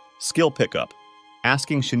instruction of Skill Pickup,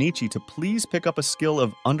 asking Shinichi to please pick up a skill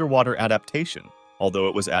of underwater adaptation, although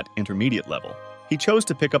it was at intermediate level. He chose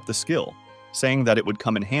to pick up the skill, saying that it would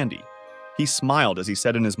come in handy. He smiled as he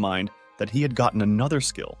said in his mind that he had gotten another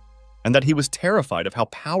skill, and that he was terrified of how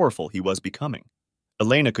powerful he was becoming.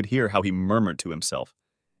 Elena could hear how he murmured to himself,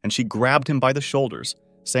 and she grabbed him by the shoulders,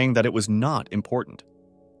 saying that it was not important.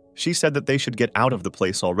 She said that they should get out of the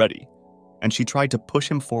place already, and she tried to push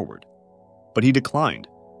him forward. But he declined,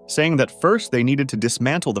 saying that first they needed to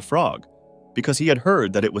dismantle the frog, because he had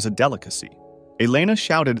heard that it was a delicacy. Elena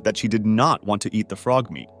shouted that she did not want to eat the frog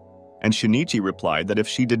meat, and Shinichi replied that if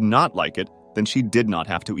she did not like it, then she did not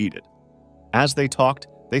have to eat it. As they talked,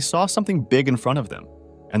 they saw something big in front of them,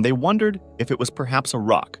 and they wondered if it was perhaps a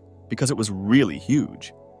rock, because it was really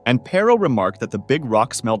huge. And Pero remarked that the big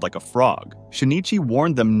rock smelled like a frog. Shinichi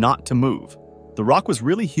warned them not to move. The rock was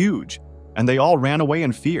really huge, and they all ran away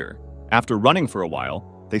in fear. After running for a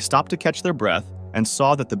while, they stopped to catch their breath and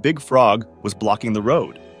saw that the big frog was blocking the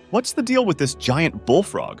road. What's the deal with this giant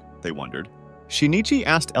bullfrog? They wondered. Shinichi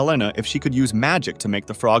asked Elena if she could use magic to make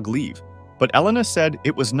the frog leave, but Elena said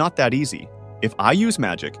it was not that easy. If I use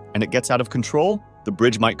magic and it gets out of control, the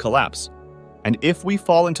bridge might collapse. And if we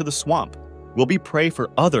fall into the swamp, we'll be prey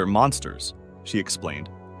for other monsters, she explained.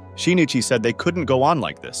 Shinichi said they couldn't go on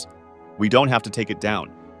like this. We don't have to take it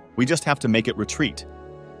down. We just have to make it retreat,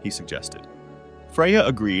 he suggested. Freya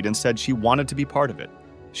agreed and said she wanted to be part of it.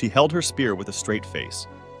 She held her spear with a straight face.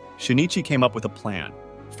 Shinichi came up with a plan.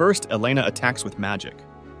 First, Elena attacks with magic.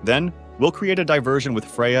 Then, we'll create a diversion with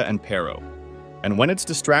Freya and Pero. And when it's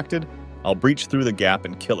distracted, I'll breach through the gap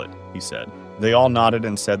and kill it, he said. They all nodded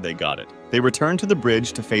and said they got it. They returned to the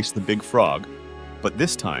bridge to face the big frog, but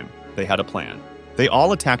this time, they had a plan. They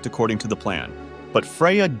all attacked according to the plan, but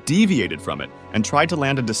Freya deviated from it and tried to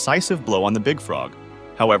land a decisive blow on the big frog.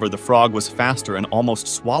 However, the frog was faster and almost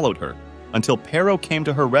swallowed her, until Pero came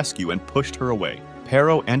to her rescue and pushed her away.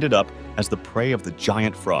 Pero ended up as the prey of the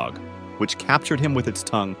giant frog, which captured him with its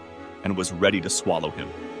tongue and was ready to swallow him.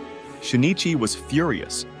 Shinichi was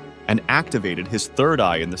furious and activated his third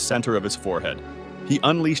eye in the center of his forehead. He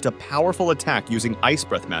unleashed a powerful attack using ice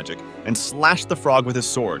breath magic and slashed the frog with his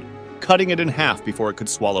sword, cutting it in half before it could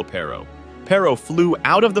swallow Pero. Pero flew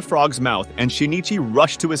out of the frog's mouth and Shinichi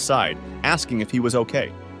rushed to his side, asking if he was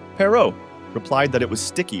okay. Pero replied that it was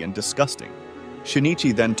sticky and disgusting.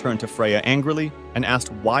 Shinichi then turned to Freya angrily and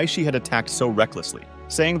asked why she had attacked so recklessly,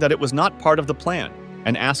 saying that it was not part of the plan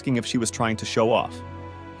and asking if she was trying to show off.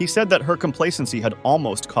 He said that her complacency had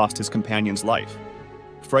almost cost his companion's life.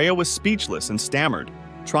 Freya was speechless and stammered,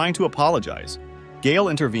 trying to apologize. Gale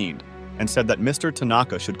intervened and said that Mr.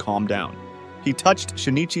 Tanaka should calm down. He touched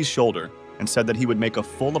Shinichi's shoulder and said that he would make a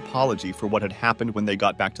full apology for what had happened when they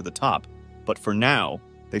got back to the top, but for now,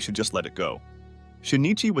 they should just let it go.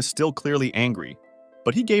 Shinichi was still clearly angry,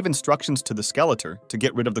 but he gave instructions to the Skeletor to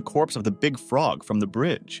get rid of the corpse of the big frog from the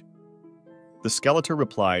bridge. The Skeletor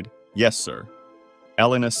replied, "Yes, sir."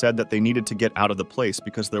 Elena said that they needed to get out of the place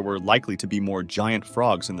because there were likely to be more giant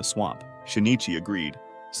frogs in the swamp. Shinichi agreed,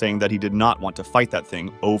 saying that he did not want to fight that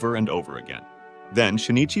thing over and over again. Then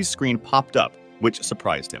Shinichi's screen popped up, which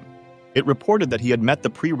surprised him. It reported that he had met the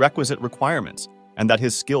prerequisite requirements and that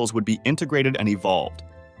his skills would be integrated and evolved.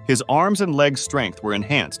 His arms and legs' strength were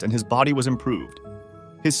enhanced and his body was improved.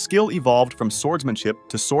 His skill evolved from swordsmanship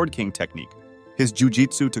to Sword King technique, his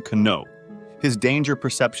jujitsu to Kano, his danger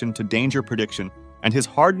perception to danger prediction, and his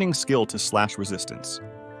hardening skill to slash resistance.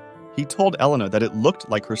 He told Elena that it looked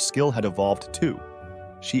like her skill had evolved too.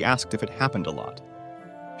 She asked if it happened a lot.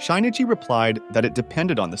 Shinichi replied that it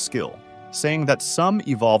depended on the skill, saying that some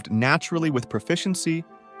evolved naturally with proficiency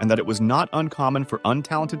and that it was not uncommon for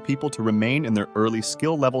untalented people to remain in their early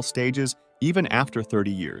skill level stages even after 30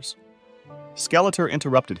 years. Skeletor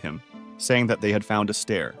interrupted him, saying that they had found a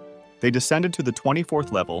stair. They descended to the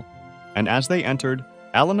 24th level, and as they entered,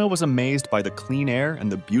 Elena was amazed by the clean air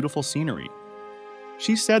and the beautiful scenery.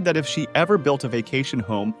 She said that if she ever built a vacation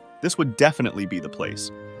home, this would definitely be the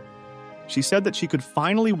place. She said that she could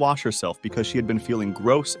finally wash herself because she had been feeling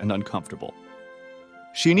gross and uncomfortable.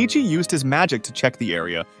 Shinichi used his magic to check the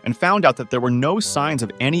area and found out that there were no signs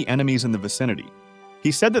of any enemies in the vicinity.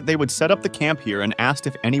 He said that they would set up the camp here and asked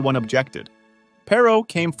if anyone objected. Pero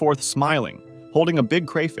came forth smiling, holding a big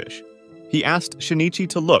crayfish. He asked Shinichi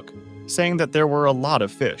to look, saying that there were a lot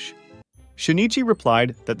of fish. Shinichi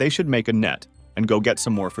replied that they should make a net and go get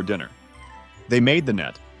some more for dinner. They made the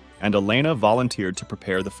net, and Elena volunteered to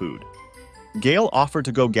prepare the food. Gale offered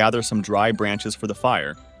to go gather some dry branches for the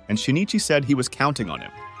fire, and Shinichi said he was counting on him.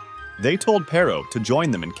 They told Pero to join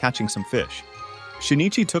them in catching some fish.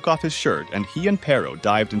 Shinichi took off his shirt, and he and Pero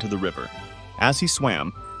dived into the river. As he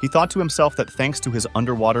swam, he thought to himself that thanks to his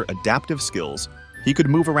underwater adaptive skills, he could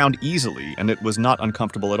move around easily and it was not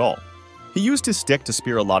uncomfortable at all. He used his stick to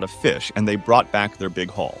spear a lot of fish, and they brought back their big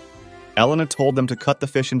haul. Elena told them to cut the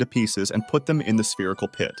fish into pieces and put them in the spherical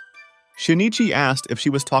pit. Shinichi asked if she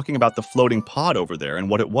was talking about the floating pod over there and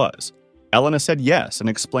what it was. Elena said yes and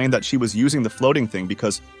explained that she was using the floating thing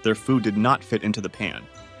because their food did not fit into the pan.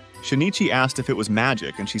 Shinichi asked if it was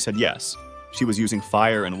magic, and she said yes. She was using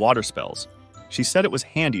fire and water spells. She said it was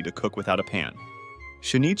handy to cook without a pan.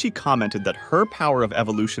 Shinichi commented that her power of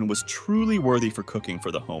evolution was truly worthy for cooking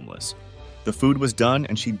for the homeless. The food was done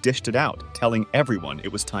and she dished it out, telling everyone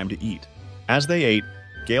it was time to eat. As they ate,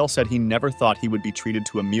 Gale said he never thought he would be treated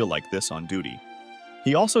to a meal like this on duty.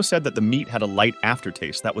 He also said that the meat had a light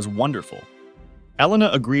aftertaste that was wonderful. Elena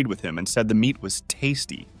agreed with him and said the meat was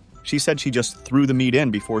tasty. She said she just threw the meat in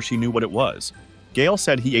before she knew what it was. Gale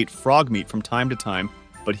said he ate frog meat from time to time,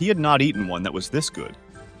 but he had not eaten one that was this good.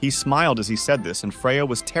 He smiled as he said this, and Freya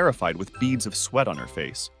was terrified with beads of sweat on her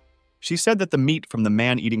face. She said that the meat from the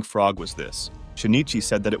man-eating frog was this. Shinichi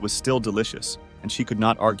said that it was still delicious, and she could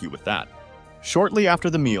not argue with that. Shortly after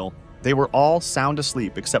the meal, they were all sound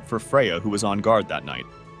asleep except for Freya, who was on guard that night.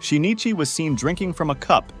 Shinichi was seen drinking from a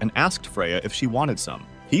cup and asked Freya if she wanted some.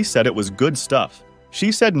 He said it was good stuff.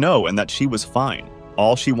 She said no and that she was fine.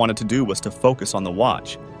 All she wanted to do was to focus on the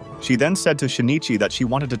watch. She then said to Shinichi that she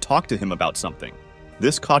wanted to talk to him about something.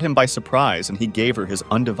 This caught him by surprise and he gave her his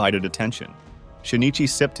undivided attention. Shinichi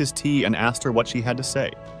sipped his tea and asked her what she had to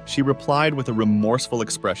say. She replied with a remorseful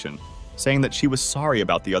expression, saying that she was sorry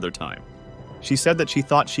about the other time. She said that she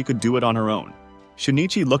thought she could do it on her own.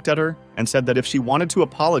 Shinichi looked at her and said that if she wanted to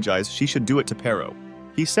apologize, she should do it to Pero.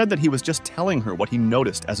 He said that he was just telling her what he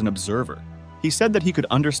noticed as an observer. He said that he could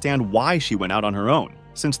understand why she went out on her own,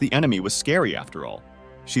 since the enemy was scary after all.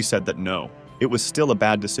 She said that no, it was still a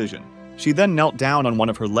bad decision. She then knelt down on one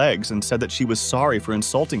of her legs and said that she was sorry for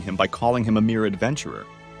insulting him by calling him a mere adventurer.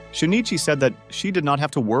 Shinichi said that she did not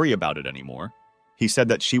have to worry about it anymore. He said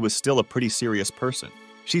that she was still a pretty serious person.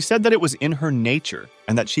 She said that it was in her nature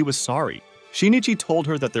and that she was sorry. Shinichi told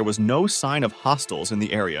her that there was no sign of hostiles in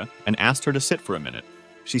the area and asked her to sit for a minute.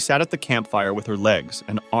 She sat at the campfire with her legs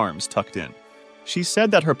and arms tucked in. She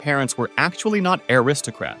said that her parents were actually not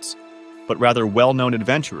aristocrats, but rather well-known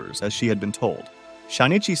adventurers, as she had been told.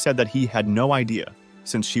 Shinichi said that he had no idea,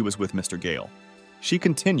 since she was with Mr. Gale. She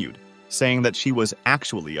continued, saying that she was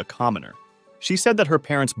actually a commoner. She said that her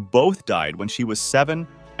parents both died when she was 7,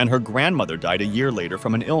 and her grandmother died a year later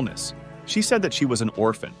from an illness. She said that she was an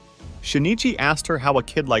orphan. Shinichi asked her how a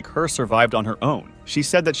kid like her survived on her own. She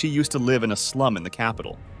said that she used to live in a slum in the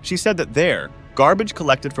capital. She said that there, garbage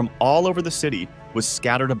collected from all over the city was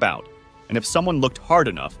scattered about, and if someone looked hard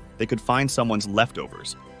enough, they could find someone's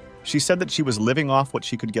leftovers. She said that she was living off what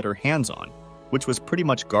she could get her hands on, which was pretty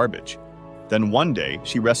much garbage. Then one day,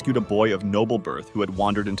 she rescued a boy of noble birth who had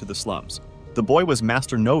wandered into the slums. The boy was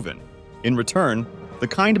Master Novin. In return, the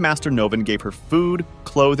kind Master Novin gave her food,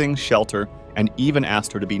 clothing, shelter, and even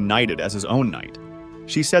asked her to be knighted as his own knight.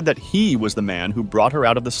 She said that he was the man who brought her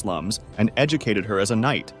out of the slums and educated her as a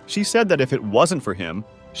knight. She said that if it wasn't for him,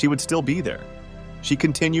 she would still be there. She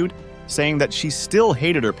continued, saying that she still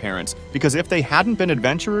hated her parents because if they hadn't been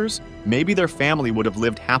adventurers, maybe their family would have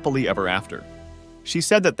lived happily ever after. She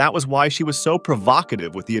said that that was why she was so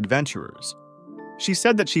provocative with the adventurers. She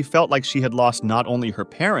said that she felt like she had lost not only her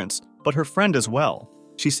parents, but her friend as well.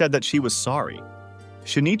 She said that she was sorry.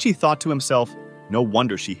 Shinichi thought to himself, no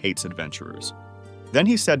wonder she hates adventurers. Then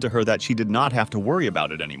he said to her that she did not have to worry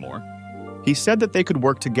about it anymore. He said that they could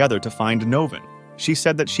work together to find Novin. She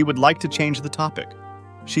said that she would like to change the topic.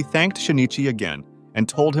 She thanked Shinichi again and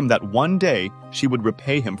told him that one day she would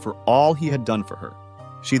repay him for all he had done for her.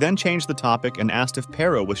 She then changed the topic and asked if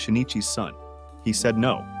Pero was Shinichi's son. He said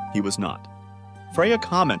no, he was not. Freya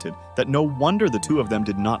commented that no wonder the two of them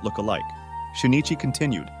did not look alike. Shinichi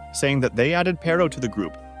continued, saying that they added Pero to the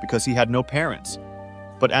group because he had no parents,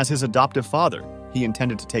 but as his adoptive father, he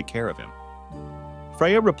intended to take care of him.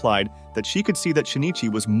 Freya replied that she could see that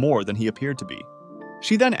Shinichi was more than he appeared to be.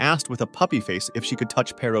 She then asked with a puppy face if she could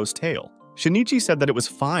touch Pero's tail. Shinichi said that it was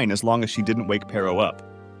fine as long as she didn't wake Pero up.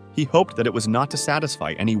 He hoped that it was not to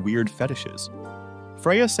satisfy any weird fetishes.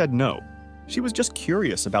 Freya said no. She was just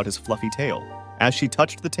curious about his fluffy tail. As she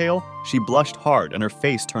touched the tail, she blushed hard and her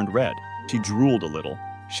face turned red. She drooled a little.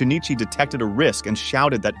 Shinichi detected a risk and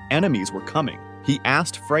shouted that enemies were coming. He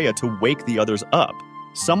asked Freya to wake the others up.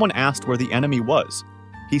 Someone asked where the enemy was.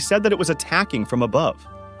 He said that it was attacking from above.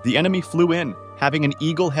 The enemy flew in, having an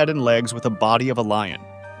eagle head and legs with a body of a lion.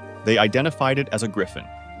 They identified it as a griffin.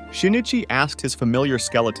 Shinichi asked his familiar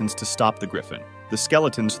skeletons to stop the griffin. The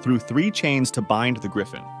skeletons threw 3 chains to bind the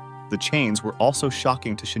griffin. The chains were also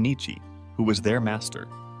shocking to Shinichi, who was their master.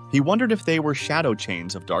 He wondered if they were shadow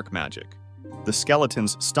chains of dark magic. The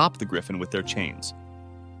skeletons stopped the griffin with their chains.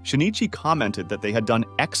 Shinichi commented that they had done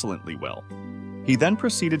excellently well. He then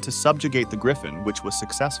proceeded to subjugate the griffin, which was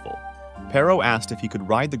successful. Pero asked if he could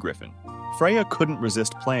ride the griffin. Freya couldn't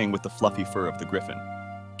resist playing with the fluffy fur of the griffin.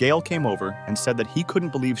 Gale came over and said that he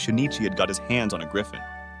couldn't believe Shinichi had got his hands on a griffin.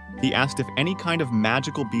 He asked if any kind of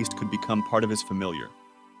magical beast could become part of his familiar.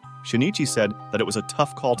 Shinichi said that it was a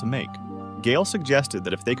tough call to make. Gale suggested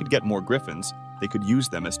that if they could get more griffins, they could use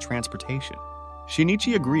them as transportation.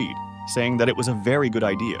 Shinichi agreed, saying that it was a very good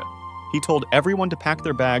idea. He told everyone to pack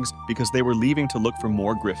their bags because they were leaving to look for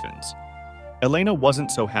more griffins. Elena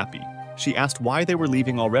wasn't so happy. She asked why they were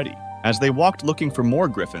leaving already. As they walked looking for more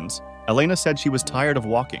griffins, Elena said she was tired of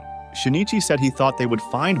walking. Shinichi said he thought they would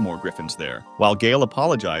find more griffins there, while Gale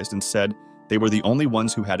apologized and said they were the only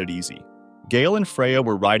ones who had it easy. Gale and Freya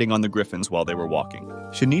were riding on the griffins while they were walking.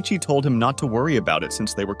 Shinichi told him not to worry about it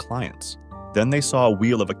since they were clients. Then they saw a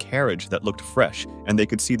wheel of a carriage that looked fresh, and they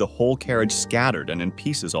could see the whole carriage scattered and in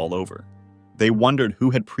pieces all over. They wondered who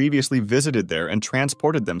had previously visited there and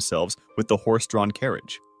transported themselves with the horse-drawn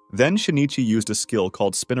carriage. Then Shinichi used a skill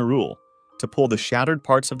called Spinnerule to pull the shattered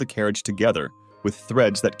parts of the carriage together with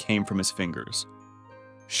threads that came from his fingers.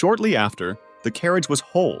 Shortly after, the carriage was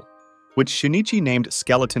whole, which Shinichi named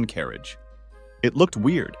Skeleton Carriage. It looked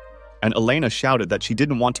weird, and Elena shouted that she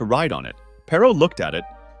didn't want to ride on it. Pero looked at it,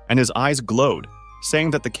 and his eyes glowed, saying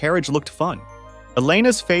that the carriage looked fun.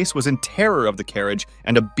 Elena's face was in terror of the carriage,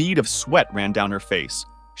 and a bead of sweat ran down her face.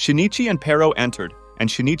 Shinichi and Pero entered, and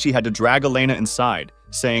Shinichi had to drag Elena inside,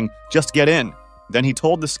 saying, "Just get in." Then he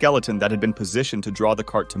told the skeleton that had been positioned to draw the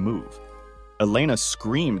cart to move. Elena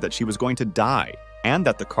screamed that she was going to die, and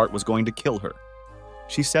that the cart was going to kill her.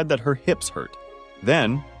 She said that her hips hurt.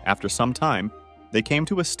 Then, after some time, they came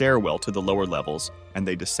to a stairwell to the lower levels, and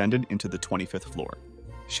they descended into the 25th floor.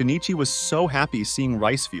 Shinichi was so happy seeing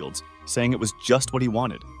rice fields, saying it was just what he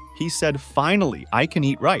wanted. He said, "Finally, I can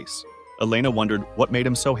eat rice." Elena wondered what made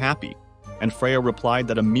him so happy, and Freya replied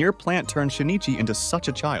that a mere plant turned Shinichi into such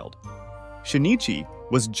a child. Shinichi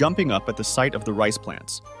was jumping up at the sight of the rice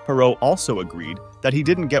plants. Pero also agreed that he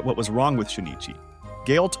didn't get what was wrong with Shinichi.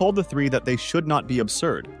 Gale told the three that they should not be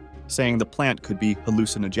absurd, saying the plant could be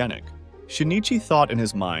hallucinogenic. Shinichi thought in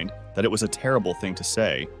his mind that it was a terrible thing to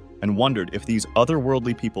say, and wondered if these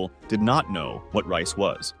otherworldly people did not know what rice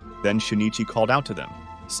was. Then Shinichi called out to them,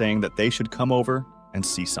 saying that they should come over and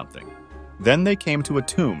see something. Then they came to a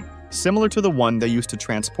tomb, similar to the one they used to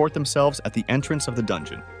transport themselves at the entrance of the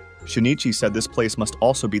dungeon. Shinichi said this place must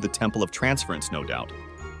also be the Temple of Transference, no doubt.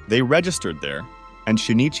 They registered there, and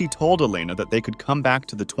Shinichi told Elena that they could come back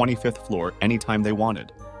to the 25th floor anytime they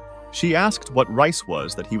wanted. She asked what rice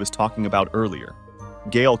was that he was talking about earlier.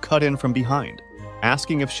 Gale cut in from behind,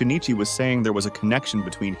 asking if Shinichi was saying there was a connection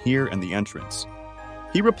between here and the entrance.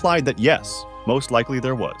 He replied that yes, most likely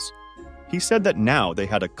there was. He said that now they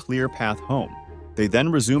had a clear path home. They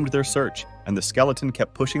then resumed their search, and the skeleton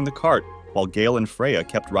kept pushing the cart while Gale and Freya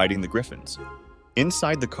kept riding the griffins.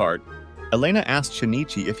 Inside the cart, Elena asked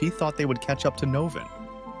Shinichi if he thought they would catch up to Novin.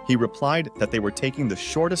 He replied that they were taking the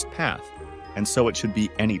shortest path, and so it should be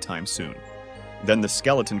any time soon. Then the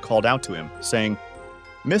skeleton called out to him, saying,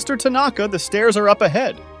 "Mr. Tanaka, the stairs are up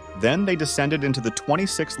ahead." Then they descended into the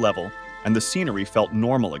 26th level, and the scenery felt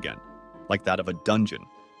normal again, like that of a dungeon.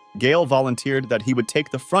 Gale volunteered that he would take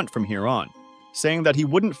the front from here on, saying that he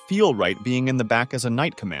wouldn't feel right being in the back as a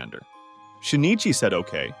knight commander. Shinichi said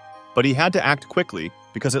okay, but he had to act quickly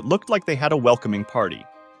because it looked like they had a welcoming party.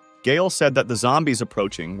 Gale said that the zombies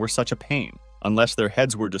approaching were such a pain. Unless their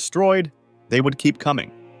heads were destroyed, they would keep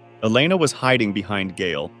coming. Elena was hiding behind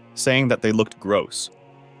Gale, saying that they looked gross.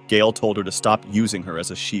 Gale told her to stop using her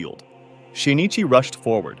as a shield. Shinichi rushed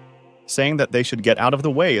forward, saying that they should get out of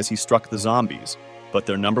the way as he struck the zombies, but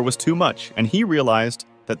their number was too much, and he realized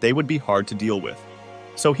that they would be hard to deal with.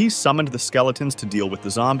 So he summoned the skeletons to deal with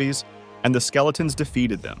the zombies, and the skeletons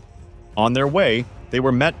defeated them. On their way, they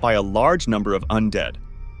were met by a large number of undead,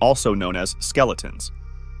 also known as skeletons.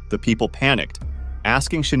 The people panicked,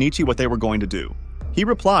 asking Shinichi what they were going to do. He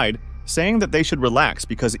replied, saying that they should relax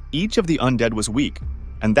because each of the undead was weak,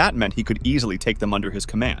 and that meant he could easily take them under his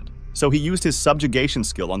command. So he used his subjugation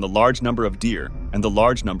skill on the large number of deer and the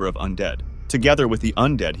large number of undead. together with the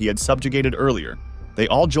undead he had subjugated earlier. They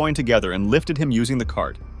all joined together and lifted him using the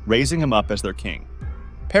cart, raising him up as their king.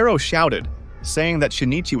 Pero shouted, saying that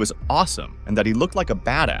Shinichi was awesome and that he looked like a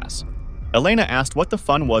badass. Elena asked what the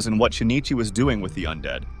fun was in what Shinichi was doing with the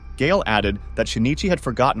undead. Gale added that Shinichi had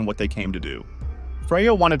forgotten what they came to do.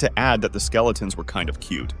 Freya wanted to add that the skeletons were kind of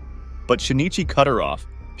cute, but Shinichi cut her off,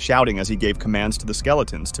 shouting as he gave commands to the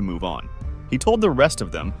skeletons to move on. He told the rest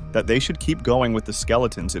of them that they should keep going with the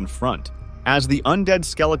skeletons in front. As the undead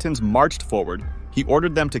skeletons marched forward, he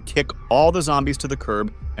ordered them to kick all the zombies to the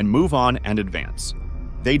curb and move on and advance.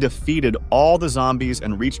 They defeated all the zombies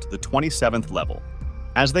and reached the 27th level.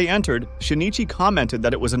 As they entered, Shinichi commented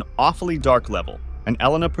that it was an awfully dark level, and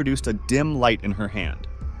Elena produced a dim light in her hand.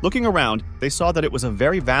 Looking around, they saw that it was a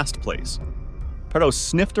very vast place. Pero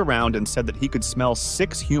sniffed around and said that he could smell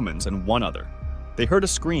 6 humans and 1 other. They heard a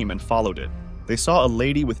scream and followed it. They saw a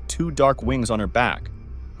lady with 2 dark wings on her back,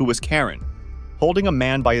 who was Karen, holding a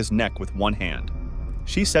man by his neck with 1 hand.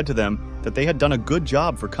 She said to them that they had done a good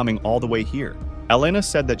job for coming all the way here. Elena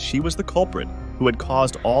said that she was the culprit who had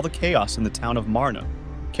caused all the chaos in the town of Marna.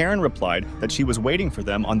 Karen replied that she was waiting for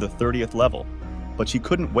them on the 30th level, but she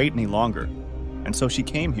couldn't wait any longer, and so she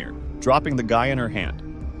came here, dropping the guy in her hand.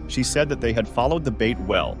 She said that they had followed the bait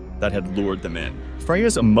well that had lured them in.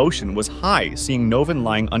 Freya's emotion was high seeing Novin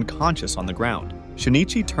lying unconscious on the ground.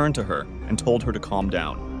 Shinichi turned to her and told her to calm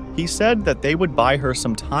down. He said that they would buy her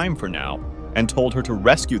some time for now and told her to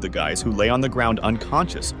rescue the guys who lay on the ground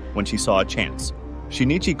unconscious when she saw a chance.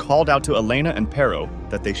 Shinichi called out to Elena and Pero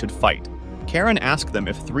that they should fight. Karen asked them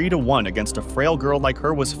if 3-1 against a frail girl like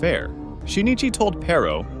her was fair. Shinichi told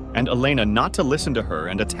Pero and Elena not to listen to her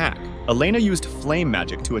and attack. Elena used flame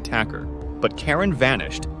magic to attack her, but Karen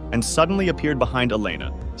vanished and suddenly appeared behind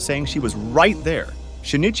Elena, saying she was right there.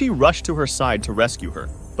 Shinichi rushed to her side to rescue her,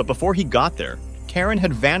 but before he got there, Karen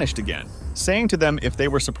had vanished again, saying to them if they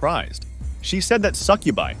were surprised. She said that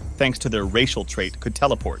succubi, thanks to their racial trait, could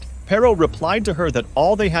teleport. Pero replied to her that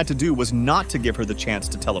all they had to do was not to give her the chance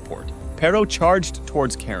to teleport. Pero charged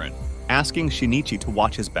towards Karen, asking Shinichi to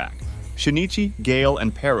watch his back. Shinichi, Gale,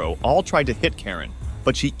 and Pero all tried to hit Karen,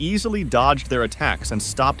 but she easily dodged their attacks and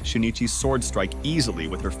stopped Shinichi's sword strike easily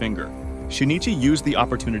with her finger. Shinichi used the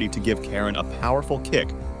opportunity to give Karen a powerful kick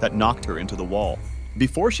that knocked her into the wall.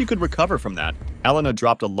 Before she could recover from that, Elena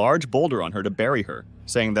dropped a large boulder on her to bury her,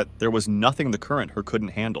 saying that there was nothing the current her couldn't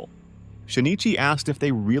handle. Shinichi asked if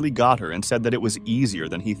they really got her and said that it was easier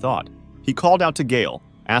than he thought. He called out to Gale,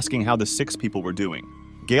 asking how the 6 people were doing.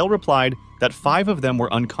 Gale replied that 5 of them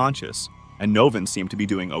were unconscious, and Novin seemed to be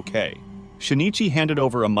doing okay. Shinichi handed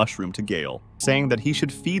over a mushroom to Gale, saying that he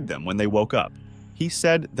should feed them when they woke up. He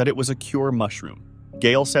said that it was a cure mushroom.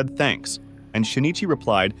 Gale said thanks, and Shinichi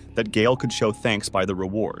replied that Gale could show thanks by the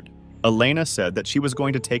reward. Elena said that she was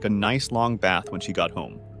going to take a nice long bath when she got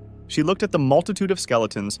home. She looked at the multitude of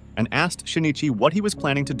skeletons and asked Shinichi what he was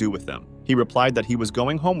planning to do with them. He replied that he was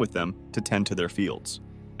going home with them to tend to their fields.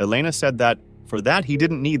 Elena said that, for that he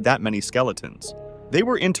didn't need that many skeletons. They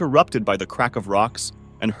were interrupted by the crack of rocks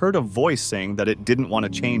and heard a voice saying that it didn't want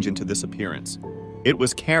to change into this appearance. It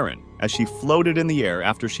was Karen, as she floated in the air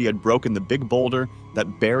after she had broken the big boulder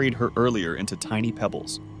that buried her earlier into tiny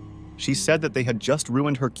pebbles. She said that they had just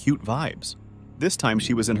ruined her cute vibes. This time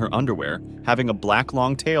she was in her underwear, having a black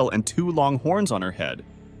long tail and 2 long horns on her head,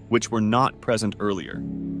 which were not present earlier.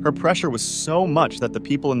 Her pressure was so much that the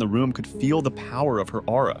people in the room could feel the power of her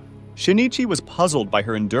aura. Shinichi was puzzled by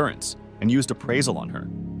her endurance and used appraisal on her.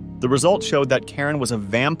 The result showed that Karen was a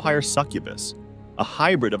vampire succubus, a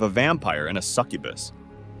hybrid of a vampire and a succubus.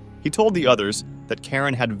 He told the others that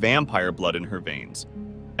Karen had vampire blood in her veins,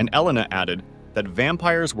 and Elena added that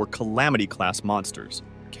vampires were calamity-class monsters.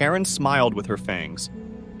 Karen smiled with her fangs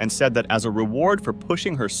and said that as a reward for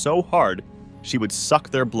pushing her so hard, she would suck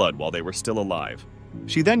their blood while they were still alive.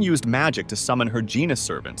 She then used magic to summon her genus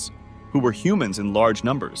servants, who were humans in large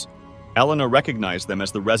numbers. Elena recognized them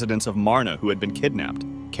as the residents of Marna who had been kidnapped.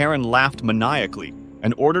 Karen laughed maniacally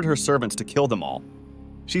and ordered her servants to kill them all.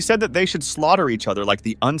 She said that they should slaughter each other like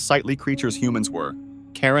the unsightly creatures humans were.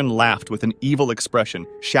 Karen laughed with an evil expression,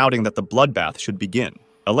 shouting that the bloodbath should begin.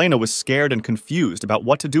 Elena was scared and confused about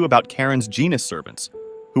what to do about Karen's genus servants,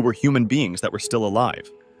 who were human beings that were still alive.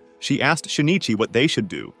 She asked Shinichi what they should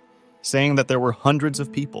do, saying that there were hundreds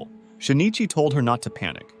of people. Shinichi told her not to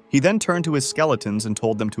panic. He then turned to his skeletons and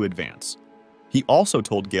told them to advance. He also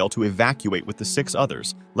told Gale to evacuate with the 6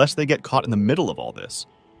 others, lest they get caught in the middle of all this.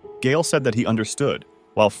 Gale said that he understood,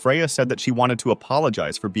 while Freya said that she wanted to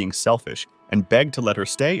apologize for being selfish and begged to let her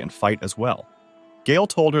stay and fight as well. Gale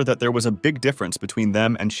told her that there was a big difference between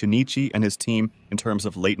them and Shinichi and his team in terms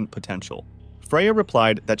of latent potential. Freya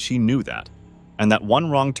replied that she knew that, and that one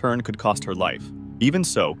wrong turn could cost her life. Even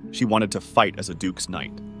so, she wanted to fight as a Duke's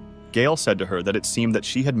Knight. Gale said to her that it seemed that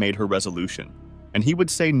she had made her resolution, and he would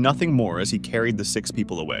say nothing more as he carried the 6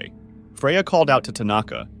 people away. Freya called out to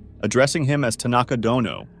Tanaka, addressing him as Tanaka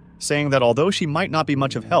Dono, saying that although she might not be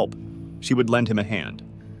much of help, she would lend him a hand.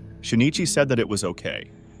 Shinichi said that it was okay.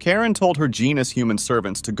 Karen told her genus human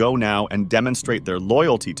servants to go now and demonstrate their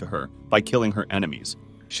loyalty to her by killing her enemies.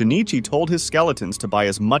 Shinichi told his skeletons to buy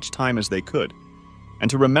as much time as they could, and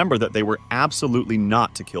to remember that they were absolutely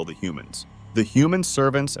not to kill the humans. The human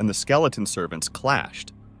servants and the skeleton servants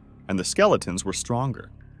clashed, and the skeletons were stronger.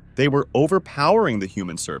 They were overpowering the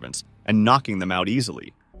human servants and knocking them out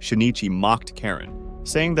easily. Shinichi mocked Karen,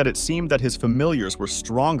 saying that it seemed that his familiars were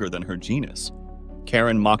stronger than her genus.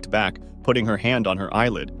 Karen mocked back, putting her hand on her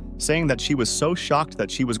eyelid, saying that she was so shocked that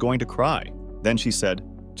she was going to cry. Then she said,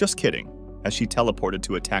 "Just kidding," as she teleported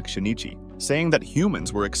to attack Shinichi, saying that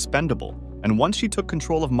humans were expendable, and once she took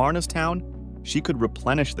control of Marna's town, she could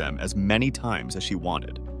replenish them as many times as she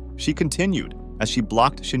wanted. She continued as she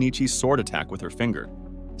blocked Shinichi's sword attack with her finger,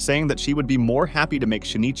 saying that she would be more happy to make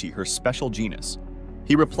Shinichi her special genus.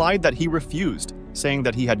 He replied that he refused, saying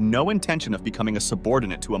that he had no intention of becoming a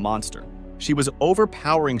subordinate to a monster. She was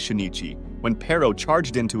overpowering Shinichi when Pero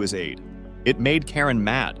charged in to his aid. It made Karen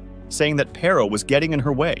mad, saying that Pero was getting in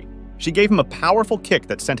her way. She gave him a powerful kick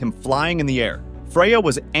that sent him flying in the air. Freya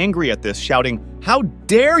was angry at this, shouting, "How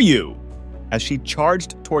dare you!" as she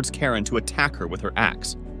charged towards Karen to attack her with her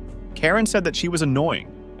axe. Karen said that she was annoying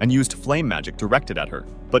and used flame magic directed at her,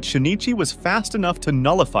 but Shinichi was fast enough to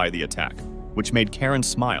nullify the attack, which made Karen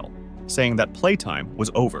smile, saying that playtime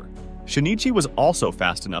was over. Shinichi was also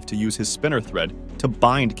fast enough to use his spinner thread to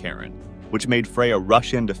bind Karen, which made Freya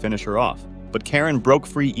rush in to finish her off, but Karen broke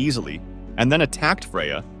free easily and then attacked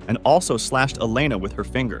Freya and also slashed Elena with her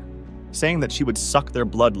finger, saying that she would suck their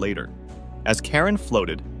blood later. As Karen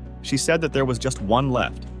floated, she said that there was just one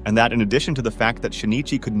left, and that in addition to the fact that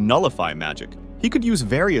Shinichi could nullify magic, he could use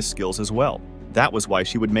various skills as well. That was why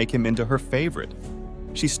she would make him into her favorite.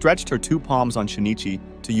 She stretched her 2 palms on Shinichi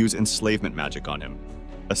to use enslavement magic on him,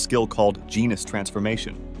 a skill called genus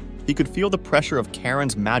transformation. He could feel the pressure of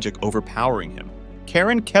Karen's magic overpowering him.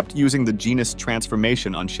 Karen kept using the genus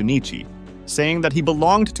transformation on Shinichi, saying that he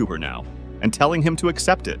belonged to her now, and telling him to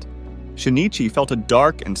accept it. Shinichi felt a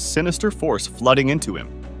dark and sinister force flooding into him,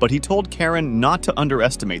 but he told Karen not to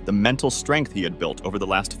underestimate the mental strength he had built over the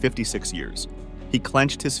last 56 years. He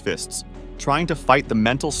clenched his fists, trying to fight the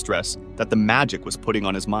mental stress that the magic was putting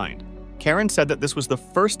on his mind. Karen said that this was the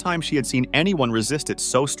first time she had seen anyone resist it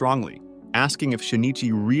so strongly, asking if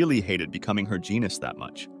Shinichi really hated becoming her genus that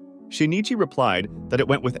much. Shinichi replied that it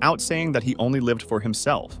went without saying that he only lived for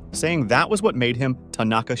himself, saying that was what made him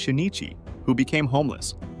Tanaka Shinichi, who became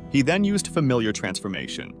homeless. He then used familiar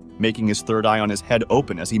transformation, making his third eye on his head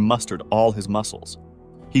open as he mustered all his muscles.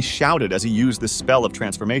 He shouted as he used this spell of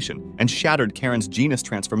transformation and shattered Karen's genus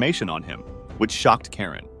transformation on him, which shocked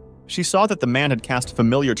Karen. She saw that the man had cast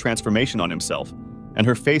familiar transformation on himself, and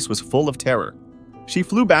her face was full of terror. She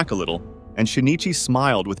flew back a little, and Shinichi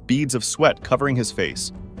smiled with beads of sweat covering his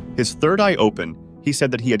face. His third eye open, he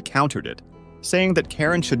said that he had countered it, saying that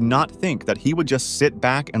Karen should not think that he would just sit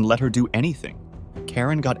back and let her do anything.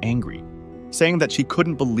 Karen got angry, saying that she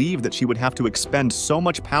couldn't believe that she would have to expend so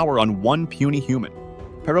much power on one puny human.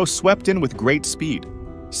 Pero swept in with great speed,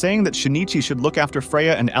 saying that Shinichi should look after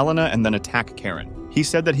Freya and Elena and then attack Karen. He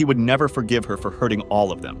said that he would never forgive her for hurting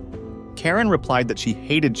all of them. Karen replied that she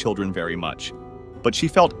hated children very much, but she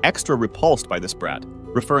felt extra repulsed by this brat,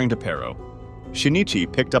 referring to Pero. Shinichi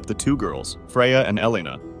picked up the 2 girls, Freya and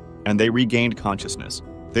Elena, and they regained consciousness.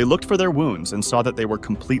 They looked for their wounds and saw that they were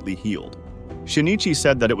completely healed. Shinichi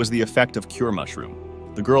said that it was the effect of Cure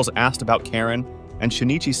Mushroom. The girls asked about Karen, and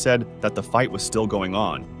Shinichi said that the fight was still going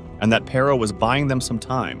on, and that Pero was buying them some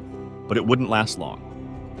time, but it wouldn't last long.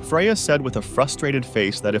 Freya said with a frustrated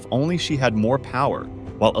face that if only she had more power,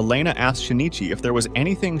 while Elena asked Shinichi if there was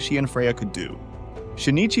anything she and Freya could do.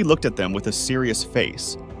 Shinichi looked at them with a serious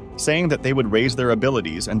face, saying that they would raise their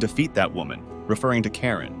abilities and defeat that woman, referring to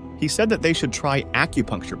Karen. He said that they should try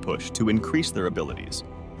acupuncture push to increase their abilities.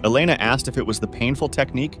 Elena asked if it was the painful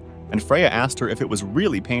technique, and Freya asked her if it was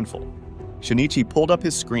really painful. Shinichi pulled up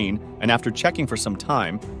his screen, and after checking for some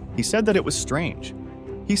time, he said that it was strange.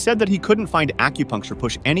 He said that he couldn't find acupuncture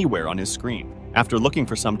push anywhere on his screen. After looking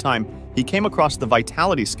for some time, he came across the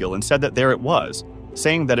vitality skill and said that there it was,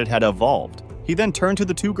 saying that it had evolved. He then turned to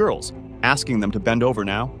the 2 girls, asking them to bend over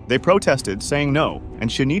now. They protested, saying no, and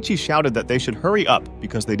Shinichi shouted that they should hurry up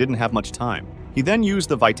because they didn't have much time. He then used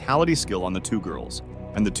the vitality skill on the 2 girls,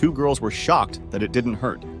 and the 2 girls were shocked that it didn't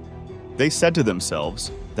hurt. They said to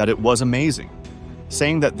themselves that it was amazing.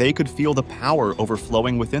 saying that they could feel the power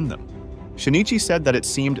overflowing within them. Shinichi said that it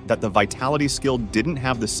seemed that the vitality skill didn't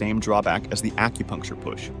have the same drawback as the acupuncture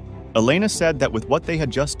push. Elena said that with what they had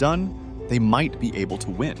just done, they might be able to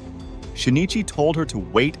win. Shinichi told her to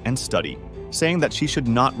wait and study, saying that she should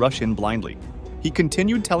not rush in blindly. He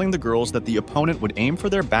continued telling the girls that the opponent would aim for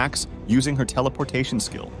their backs using her teleportation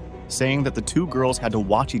skill, saying that the two girls had to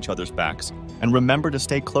watch each other's backs and remember to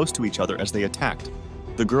stay close to each other as they attacked.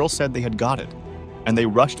 The girls said they had got it, and they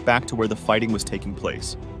rushed back to where the fighting was taking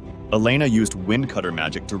place. Elena used wind cutter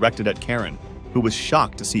magic directed at Karen, who was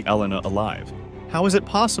shocked to see Elena alive. "How is it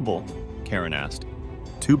possible?" Karen asked.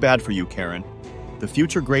 "Too bad for you, Karen. The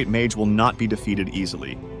future Great Mage will not be defeated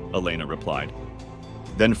easily," Elena replied.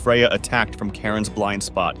 Then Freya attacked from Karen's blind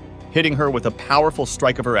spot, hitting her with a powerful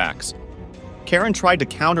strike of her axe. Karen tried to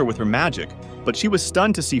counter with her magic, but she was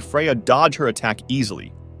stunned to see Freya dodge her attack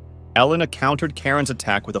easily. Elena countered Karen's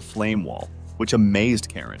attack with a flame wall, which amazed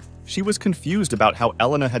Karen. She was confused about how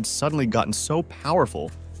Elena had suddenly gotten so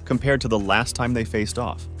powerful compared to the last time they faced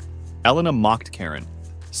off. Elena mocked Karen,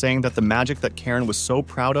 saying that the magic that Karen was so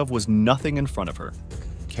proud of was nothing in front of her.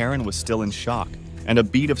 Karen was still in shock, and a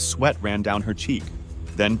bead of sweat ran down her cheek.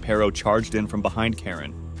 Then Pero charged in from behind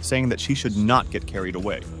Karen, saying that she should not get carried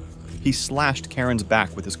away. He slashed Karen's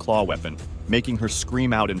back with his claw weapon, making her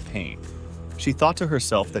scream out in pain. She thought to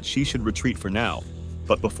herself that she should retreat for now,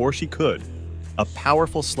 but before she could, a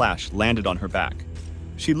powerful slash landed on her back.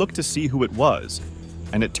 She looked to see who it was,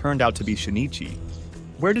 and it turned out to be Shinichi.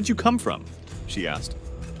 "Where did you come from?" she asked.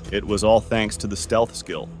 "It was all thanks to the stealth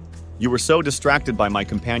skill. You were so distracted by my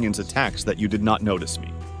companion's attacks that you did not notice me,"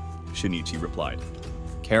 Shinichi replied.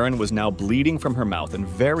 Karen was now bleeding from her mouth and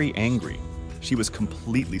very angry. She was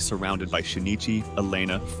completely surrounded by Shinichi,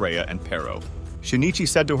 Elena, Freya, and Pero. Shinichi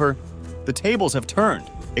said to her, "The tables have turned.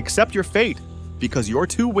 Accept your fate, because your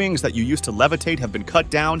two wings that you used to levitate have been cut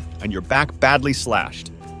down and your back badly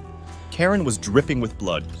slashed." Karen was dripping with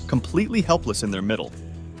blood, completely helpless in their middle.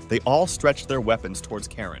 They all stretched their weapons towards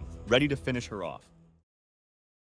Karen, ready to finish her off.